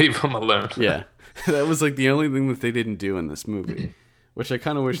escape. Leave him alone. Yeah. That was like the only thing that they didn't do in this movie, which I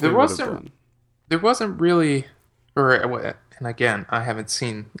kind of wish they would have done. There wasn't really, and again, I haven't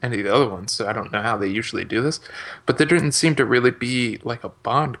seen any of the other ones, so I don't know how they usually do this, but there didn't seem to really be like a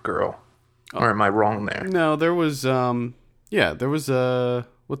Bond girl. Or am I wrong there? No, there was, there was, what's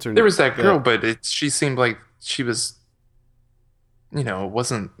her name? There was that girl, but she seemed like she was, it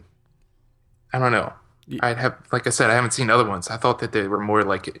wasn't, I don't know. Like I said, I haven't seen other ones. I thought that they were more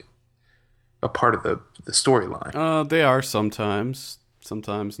like a part of the storyline. They are sometimes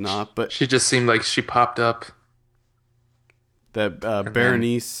not, but she just seemed like she popped up. That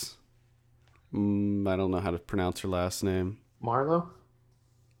Berenice, I don't know how to pronounce her last name. Marlowe?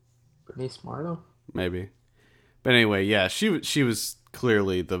 Bernice Marlowe? Maybe. But anyway, yeah, she was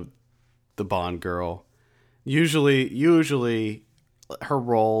clearly the Bond girl. Usually her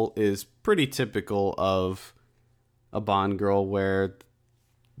role is pretty typical of a Bond girl where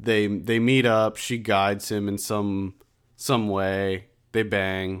they meet up, she guides him in some way, they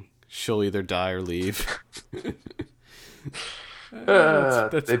bang, she'll either die or leave.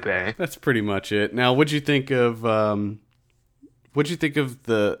 They bang. That's pretty much it. Now, what'd you think of the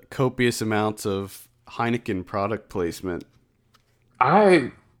copious amounts of Heineken product placement?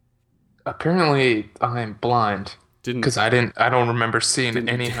 I'm blind because I don't remember seeing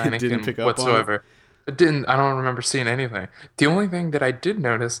any Heineken whatsoever. I don't remember seeing anything. The only thing that I did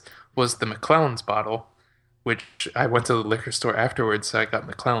notice was the McClellan's bottle, which I went to the liquor store afterwards, so I got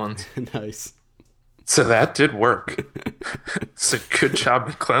McClellan's. Nice. So that did work. So good job,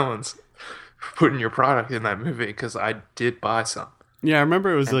 McClellan's, putting your product in that movie, because I did buy some. Yeah, I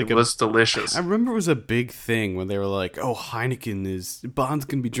remember it was delicious. I remember it was a big thing when they were like, "Oh, Bond's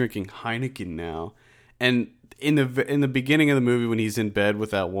gonna be drinking Heineken now," and in the beginning of the movie when he's in bed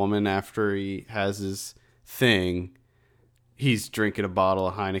with that woman after he has his thing, he's drinking a bottle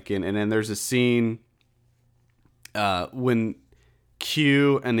of Heineken, and then there's a scene when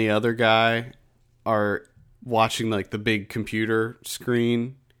Q and the other guy are watching like the big computer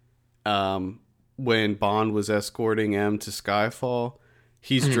screen. When Bond was escorting M to Skyfall,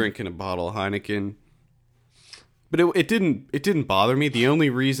 he's drinking a bottle of Heineken. But it didn't bother me. The only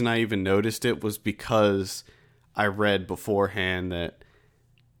reason I even noticed it was because I read beforehand that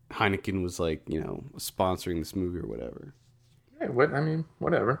Heineken was like, sponsoring this movie or whatever. Yeah,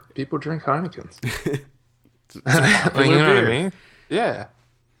 whatever. People drink Heinekens. You know what I mean? Yeah.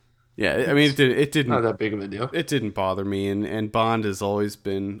 Yeah, I mean, it didn't... Not that big of a deal. It didn't bother me, and Bond has always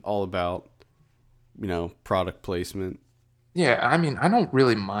been all about, product placement. Yeah, I mean, I don't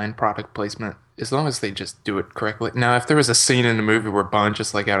really mind product placement as long as they just do it correctly. Now, if there was a scene in the movie where Bond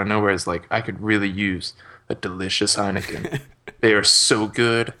just like out of nowhere is like, I could really use a delicious Heineken. They are so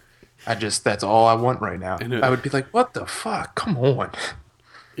good. That's all I want right now. I would be like, what the fuck? Come on.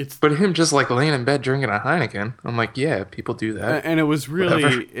 But him just like laying in bed drinking a Heineken, I'm like, yeah, people do that. And it was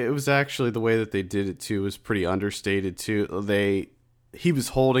it was actually the way that they did it too was pretty understated too. He was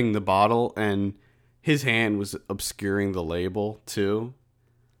holding the bottle and his hand was obscuring the label too,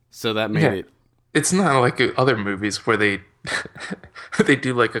 so that made it. It's not like other movies where they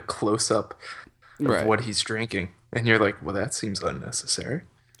do like a close up of what he's drinking, and you're like, well, that seems unnecessary.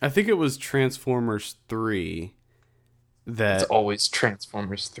 I think it was Transformers 3. It's always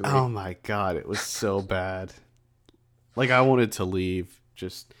Transformers 3. Oh my god, it was so bad. Like, I wanted to leave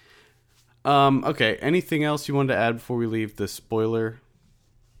Just okay. Anything else you wanted to add before we leave the spoiler?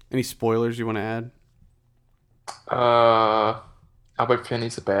 Any spoilers you want to add? Albert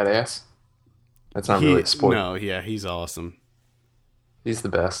Finney's a badass. That's not really a spoiler. No, yeah, he's awesome. He's the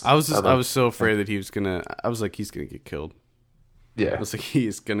best. I was so afraid that he was gonna. I was like, he's gonna get killed. Yeah. I was like,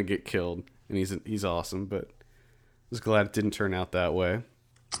 he's gonna get killed, and he's awesome. But I was glad it didn't turn out that way.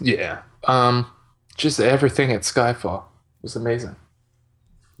 Yeah. Just everything at Skyfall was amazing.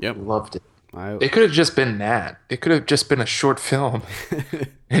 Yep, Loved it. I It could have just been that. It could have just been a short film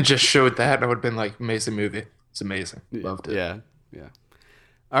and just showed that, and it would have been like amazing movie. It's amazing. Loved it. Yeah.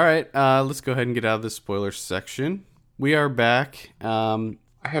 All right, let's go ahead and get out of the spoiler section. We are back. I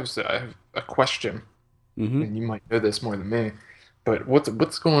have a question, Mm-hmm. and you might know this more than me, but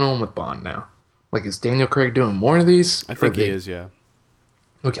what's going on with Bond now? Like, is Daniel Craig doing more of these? I think he is. Yeah.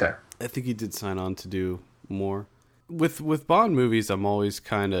 Okay. I think he did sign on to do more. With Bond movies, I'm always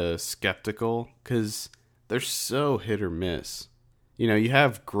kind of skeptical because they're so hit or miss. You know, you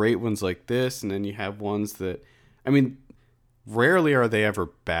have great ones like this, and then you have ones that, I mean, rarely are they ever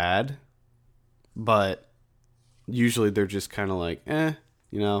bad, but usually they're just kind of like,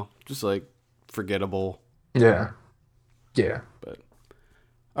 you know, just like forgettable. Yeah. Yeah. But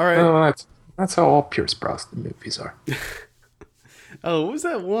all right. Oh, that's how all Pierce Brosnan movies are. Oh, what was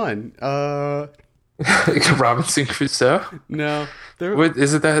that one? Robinson Crusoe? No. What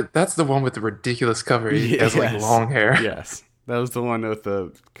is it that's the one with the ridiculous cover. He has like long hair. Yes. That was the one with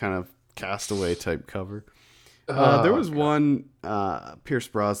the kind of castaway type cover. Oh, There was one Pierce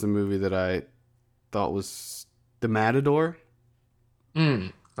Brosnan movie that I thought was The Matador.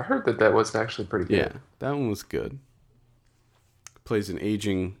 I heard that was actually pretty good. Yeah, that one was good. Plays an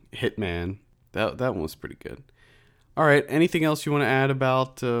aging hitman. That one was pretty good. All right, anything else you want to add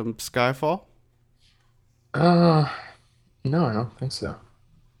about Skyfall? No, I don't think so.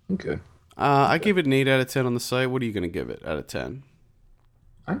 I'm good. I gave it an 8 out of 10 on the site. What are you going to give it out of 10?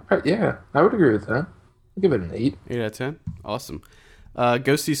 I would agree with that. I'll give it an 8. 8 out of 10? Awesome.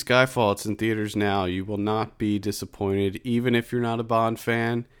 Go see Skyfall. It's in theaters now. You will not be disappointed, even if you're not a Bond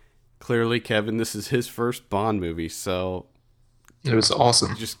fan. Clearly, Kevin, this is his first Bond movie, so It was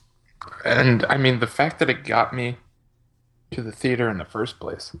awesome. And I mean, the fact that it got me to the theater in the first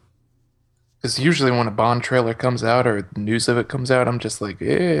place. Because usually when a Bond trailer comes out or news of it comes out, I'm just like,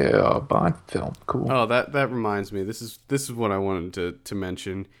 yeah, a Bond film, cool. Oh, that reminds me. This is what I wanted to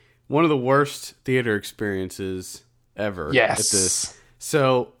mention. One of the worst theater experiences ever. Yes. At this.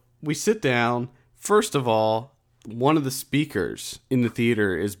 So we sit down. First of all, one of the speakers in the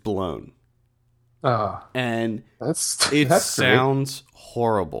theater is blown, and that's sounds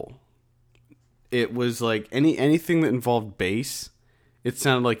horrible. It was like anything that involved bass. It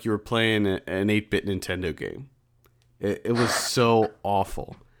sounded like you were playing an 8-bit Nintendo game. It was so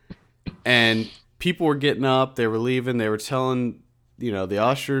awful. And people were getting up. They were leaving. They were telling, the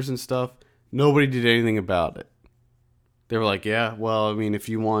ushers and stuff. Nobody did anything about it. They were like, yeah, well, I mean, if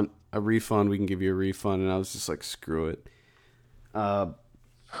you want a refund, we can give you a refund. And I was just like, screw it.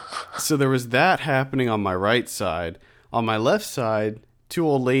 So there was that happening on my right side. On my left side, 2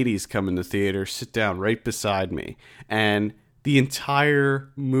 old ladies come in the theater, sit down right beside me. And the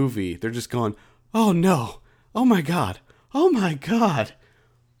entire movie, they're just going, oh no, oh my god, oh my god,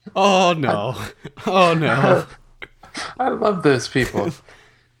 oh no, oh no. I love those people.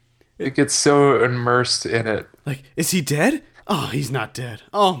 It gets so immersed in it. Like, is he dead? Oh, he's not dead.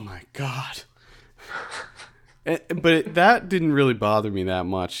 Oh my god. But that didn't really bother me that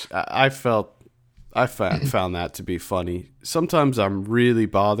much. I found that to be funny. Sometimes I'm really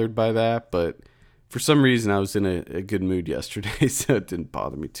bothered by that, but for some reason, I was in a good mood yesterday, so it didn't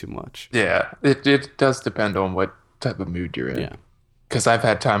bother me too much. Yeah, it does depend on what type of mood you're in. Yeah. Because I've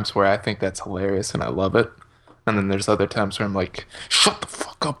had times where I think that's hilarious and I love it. And then there's other times where I'm like, shut the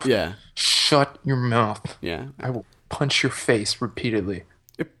fuck up. Yeah. Shut your mouth. Yeah. I will punch your face repeatedly.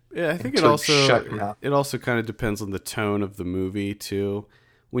 I think Until you shut your mouth. it also kind of depends on the tone of the movie, too.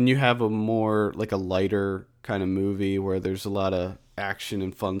 When you have a more, like a lighter kind of movie where there's a lot of action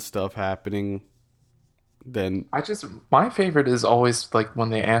and fun stuff happening, then my favorite is always like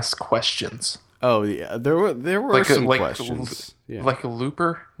when they ask questions. Oh yeah, there were some questions. Yeah. Like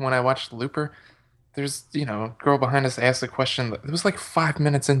Looper. When I watched Looper, there's a girl behind us asked a question. It was like 5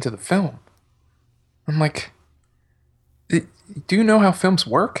 minutes into the film. I'm like, do you know how films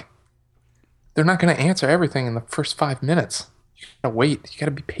work? They're not going to answer everything in the first 5 minutes. You gotta wait. You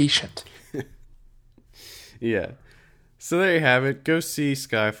gotta be patient. Yeah. So there you have it. Go see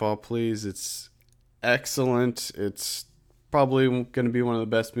Skyfall, please. It's excellent. It's probably going to be one of the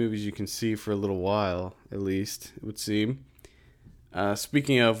best movies you can see for a little while, at least, it would seem.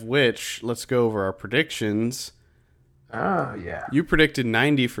 Speaking of which, let's go over our predictions. Oh, yeah. You predicted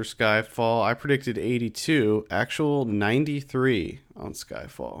 90 for Skyfall. I predicted 82. Actual 93 on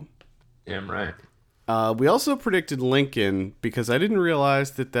Skyfall. Damn right. We also predicted Lincoln because I didn't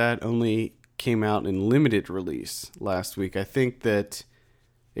realize that only came out in limited release last week. I think that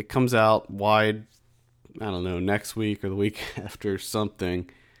it comes out wide, I don't know, next week or the week after something.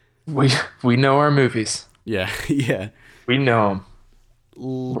 We know our movies. Yeah, yeah. We know them.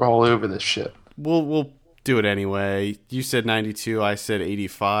 We're all over this shit. We'll do it anyway. You said 92. I said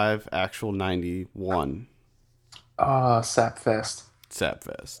 85. Actual 91. Sapfest.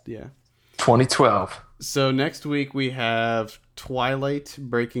 Sapfest, yeah. 2012. So next week we have Twilight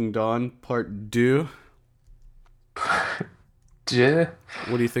Breaking Dawn Part 2. Yeah.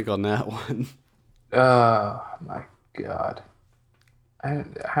 What do you think on that one? Oh, my God.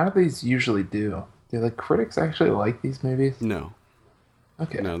 How do these usually do? Do the critics actually like these movies? No.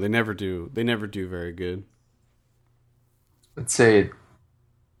 Okay. No, they never do. They never do very good. Let's say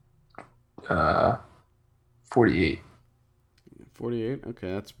 48. 48?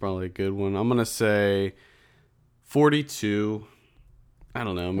 Okay, that's probably a good one. I'm going to say 42. I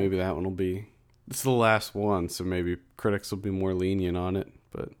don't know. Maybe that one will be... This is the last one, so maybe critics will be more lenient on it,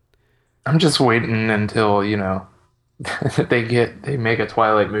 but... I'm just waiting until, they make a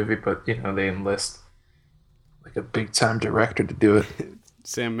Twilight movie, but, they enlist like a big-time director to do it.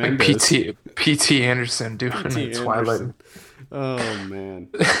 Sam Like Mendes. P.T. Anderson doing P.T. Twilight. Anderson. Oh, man.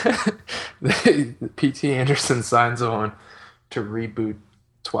 P.T. Anderson signs on to reboot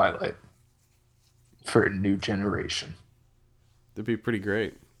Twilight for a new generation. That'd be pretty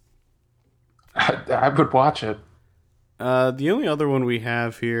great. I would watch it. The only other one we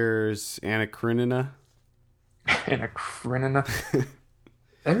have here is Anna Karenina. Anna Karenina.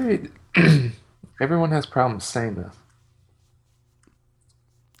 Everyone has problems saying this.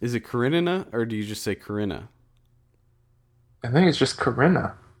 Is it Karenina, or do you just say Corinna? I think it's just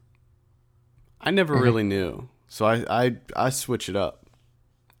Karenina. I never really knew, so I switch it up.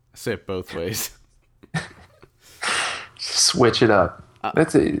 I say it both ways. Switch it up.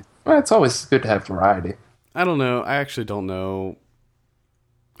 That's it. Well, it's always good to have variety. I don't know. I actually don't know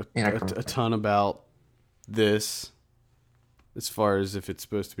a ton about this as far as if it's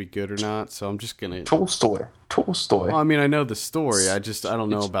supposed to be good or not, so I'm just gonna... Tolstoy. Well, I mean, I know the story. I don't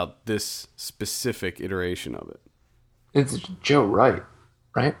know about this specific iteration of it. It's Joe Wright,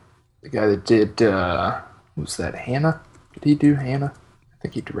 right? The guy that did, was that Hannah? Did he do Hannah? I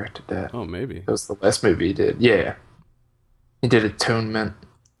think he directed that. Oh, maybe. That was the last movie he did. Yeah. He did Atonement.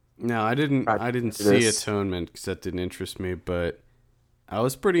 No, I didn't see Atonement because that didn't interest me, but I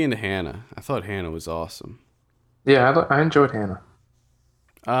was pretty into Hannah. I thought Hannah was awesome. Yeah, I enjoyed Hannah.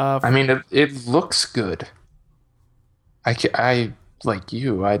 I mean, it looks good. I like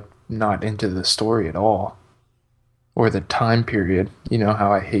you, I'm not into the story at all. Or the time period. You know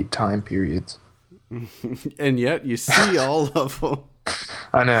how I hate time periods. And yet you see all of them.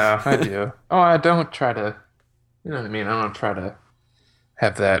 I know, I do. Oh, I don't try to, you know what I mean? I don't try to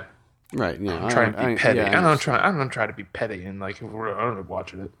have that. Right, yeah. Try to be petty. Yeah, I don't try to be petty and like, I'm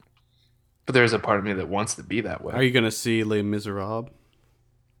watching it. But there's a part of me that wants to be that way. Are you going to see Les Miserables?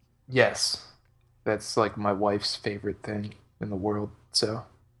 Yes. That's like my wife's favorite thing in the world, so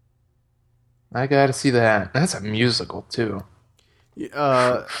I gotta see that. That's a musical too.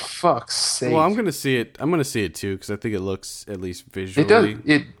 For fuck's sake. Well, I'm gonna see it. I'm gonna see it too because I think it looks at least visually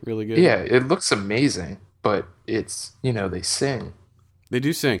really good. Yeah, it looks amazing, but it's they sing. They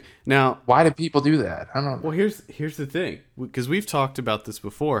do sing. Now, why do people do that? I don't know. Well, here's the thing, because we've talked about this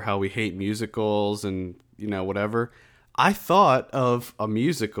before, how we hate musicals and whatever. I thought of a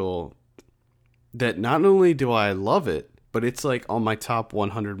musical that not only do I love it, but it's like on my top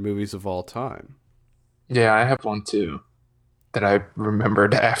 100 movies of all time. Yeah, I have one too that I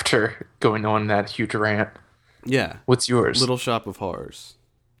remembered after going on that huge rant. Yeah. What's yours? Little Shop of Horrors.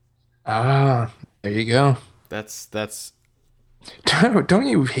 Ah, there you go. That's. Don't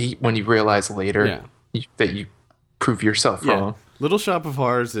you hate when you realize later that you prove yourself wrong? Little Shop of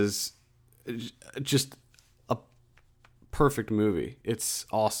Horrors is just a perfect movie. It's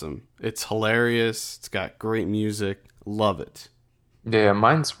awesome. It's hilarious. It's got great music. Love it. Yeah,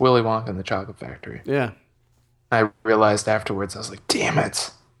 mine's Willy Wonka and the Chocolate Factory. Yeah. I realized afterwards, I was like, damn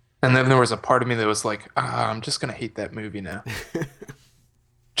it. And then there was a part of me that was like, I'm just going to hate that movie now.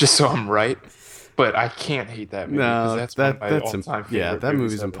 Just so I'm right. But I can't hate that movie. No, that's one of my all-time favorite yeah, that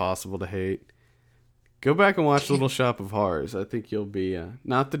movie's ever. impossible to hate. Go back and watch Little Shop of Horrors. I think you'll be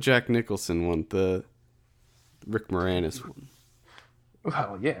not the Jack Nicholson one, the Rick Moranis one.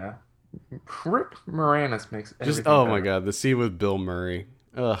 Well, yeah, Rick Moranis makes everything Just oh my better. god, the scene with Bill Murray.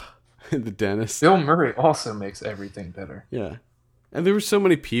 Ugh, the dentist. Bill Murray also makes everything better. Yeah. And there were so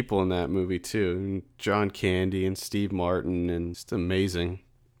many people in that movie too. And John Candy and Steve Martin and just amazing.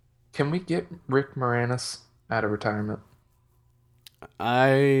 Can we get Rick Moranis out of retirement?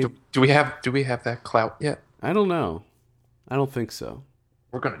 I Do we have that clout yet? I don't know. I don't think so.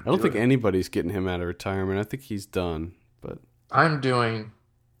 We're gonna. I don't think it. anybody's getting him out of retirement. I think he's done. But I'm doing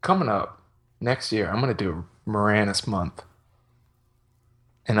coming up next year. I'm gonna do Moranis month,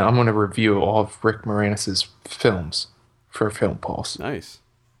 and I'm gonna review all of Rick Moranis's films for Film Pulse. nice.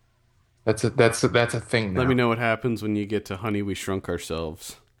 That's a thing now. Let me know what happens when you get to Honey, We Shrunk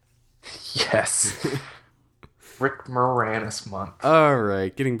Ourselves. Yes. Rick Moranis month. All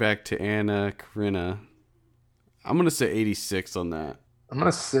right, getting back to Anna Karenina. I'm going to say 86 on that. I'm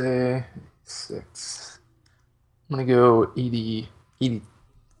gonna say 6. I'm gonna go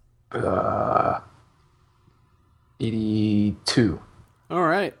 82. All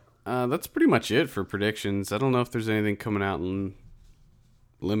right. That's pretty much it for predictions. I don't know if there's anything coming out in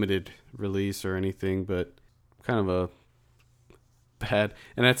limited release or anything, but kind of a bad.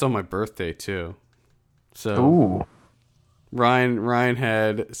 And that's on my birthday, too. So Ooh. Ryan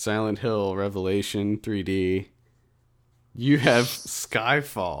had Silent Hill Revelation 3D. You have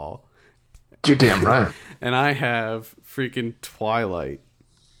Skyfall. You're damn right. And I have freaking Twilight.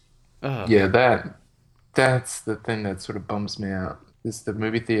 Yeah, that's the thing that sort of bums me out. Is the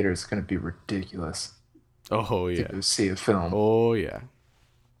movie theater is going to be ridiculous Oh, to yeah. go see a film. Oh, yeah.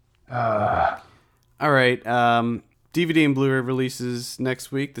 All right. DVD and Blu-ray releases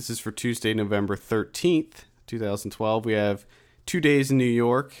next week. This is for Tuesday, November 13th, 2012. We have 2 Days in New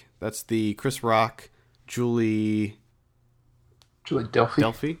York. That's the Chris Rock, Julie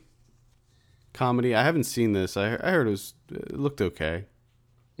Delphi. comedy. I haven't seen this. I heard it looked okay.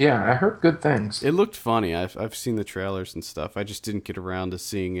 Yeah, I heard good things. It looked funny. I've seen the trailers and stuff. I just didn't get around to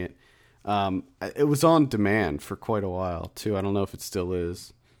seeing it. It was on demand for quite a while too. I don't know if it still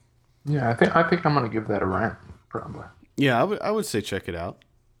is. Yeah, I think I'm gonna give that a rant probably. Yeah, I would say check it out.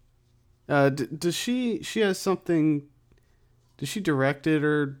 Does she has something? Does she direct it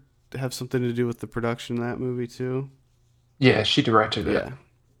or have something to do with the production of that movie too? Yeah, she directed it. Yeah,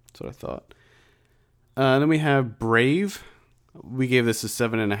 that's what I thought. Then we have Brave. We gave this a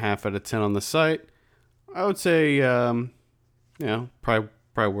 7.5 out of 10 on the site. I would say, probably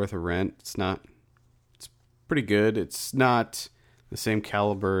worth a rent. It's pretty good. It's not the same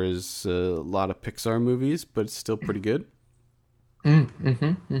caliber as a lot of Pixar movies, but it's still pretty good. We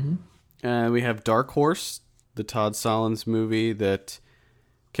have Dark Horse, the Todd Solondz movie that,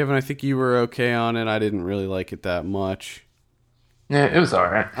 Kevin, I think you were okay on it. I didn't really like it that much. Yeah, it was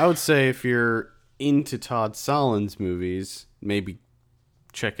alright. I would say if you're into Todd Solondz movies, maybe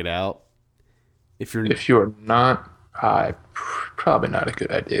check it out. If you're not, probably not a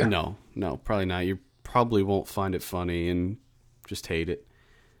good idea. no, probably not. You probably won't find it funny and just hate it.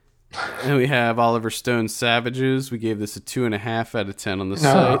 And we have Oliver Stone's Savages. We gave this a 2.5 out of 10 on the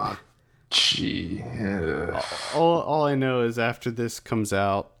site. No. Gee. All I know is after this comes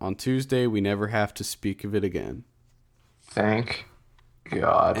out on Tuesday, we never have to speak of it again. Thank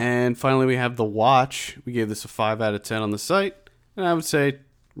God. And finally, we have The Watch. We gave this a 5 out of 10 on the site. And I would say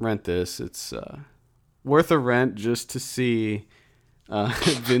rent this. It's worth a rent just to see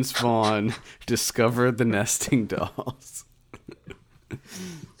Vince Vaughn discover the nesting dolls.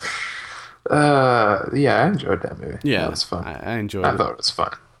 Yeah, I enjoyed that movie. Yeah, it was fun. I enjoyed I it. thought it was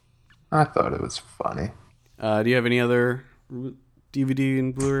fun. I thought it was funny. Do you have any other DVD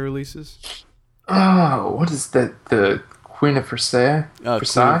and Blu-ray releases? Oh, what is that? The Queen of Versailles? Queen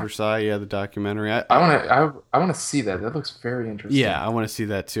of Versailles, yeah, the documentary. I want to see that. That looks very interesting. Yeah, I want to see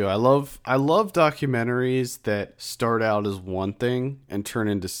that too. I love documentaries that start out as one thing and turn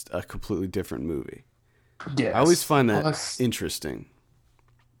into a completely different movie. Yes. I always find that Plus, interesting.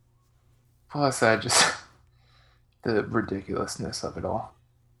 I just the ridiculousness of it all.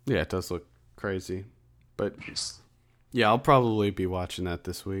 Yeah, it does look crazy, but Just yeah, I'll probably be watching that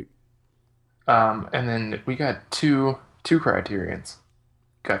this week. and then we got two criterions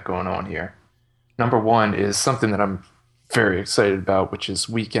got going on here. Number one is something that I'm very excited about, which is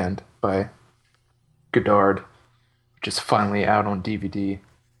Weekend by Godard, which is finally out on DVD.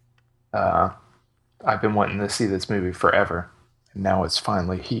 I've been wanting to see this movie forever, and now it's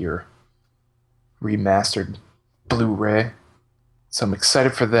finally here. Remastered Blu-ray. So I'm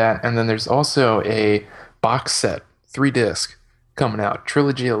excited for that. And then there's also a box set, 3-disc, coming out,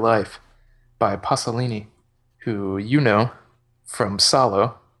 Trilogy of Life by Pasolini, who you know from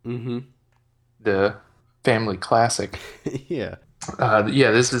Salo, Mm-hmm. the family classic. Yeah.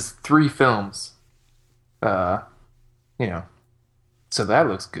 Yeah, this is 3 films. Uh, you know, so that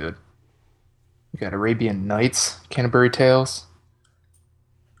looks good. You got Arabian Nights, Canterbury Tales,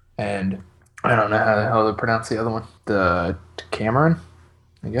 and I don't know how the hell to pronounce the other one. The Cameron,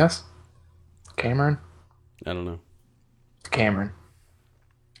 I guess. Cameron? I don't know. Cameron.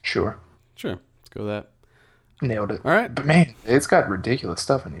 Sure. Sure, let's go with that. Nailed it. All right. But man, it's got ridiculous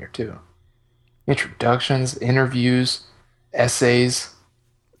stuff in here too. Introductions, interviews, essays,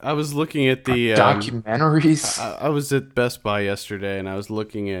 I was looking at the documentaries. I was at Best Buy yesterday, and I was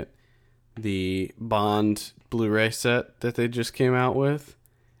looking at the Bond Blu-ray set that they just came out with,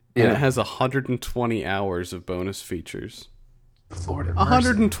 and it has 120 hours of bonus features. Lord have mercy.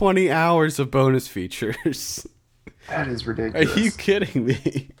 120 hours of bonus features. That is Are ridiculous. you kidding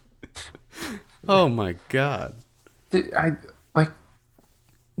me? Oh my god. I like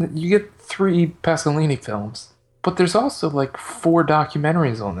you get 3 Pasolini films, but there's also like 4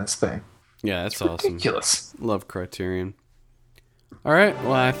 documentaries on this thing. Yeah, that's awesome. Ridiculous. Love Criterion. All right,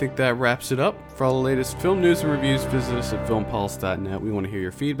 well, I think that wraps it up. For all the latest film news and reviews, visit us at filmpulse.net. We want to hear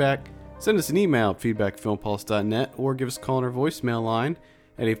your feedback. Send us an email at feedback@filmpulse.net or give us a call on our voicemail line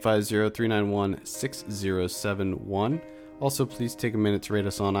at 850-391-6071. Also, please take a minute to rate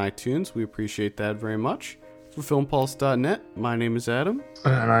us on iTunes. We appreciate that very much. For filmpulse.net, my name is Adam.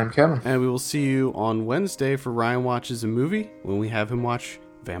 And I'm Kevin. And we will see you on Wednesday for Ryan Watches a Movie when we have him watch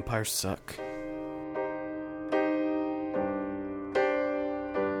Vampires Suck.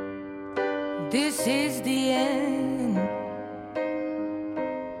 This is the end.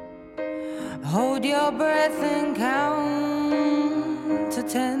 Hold your breath and count to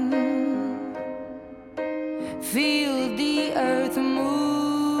 10. Feel the earth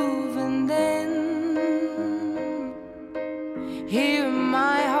move and then hear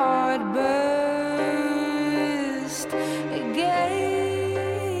my heart burst again.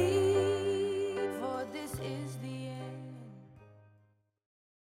 For this is the end.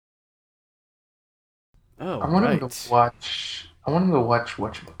 Oh, I want right. him to watch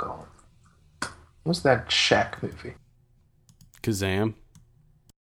whatchamacallit. What's that Shaq movie? Kazam.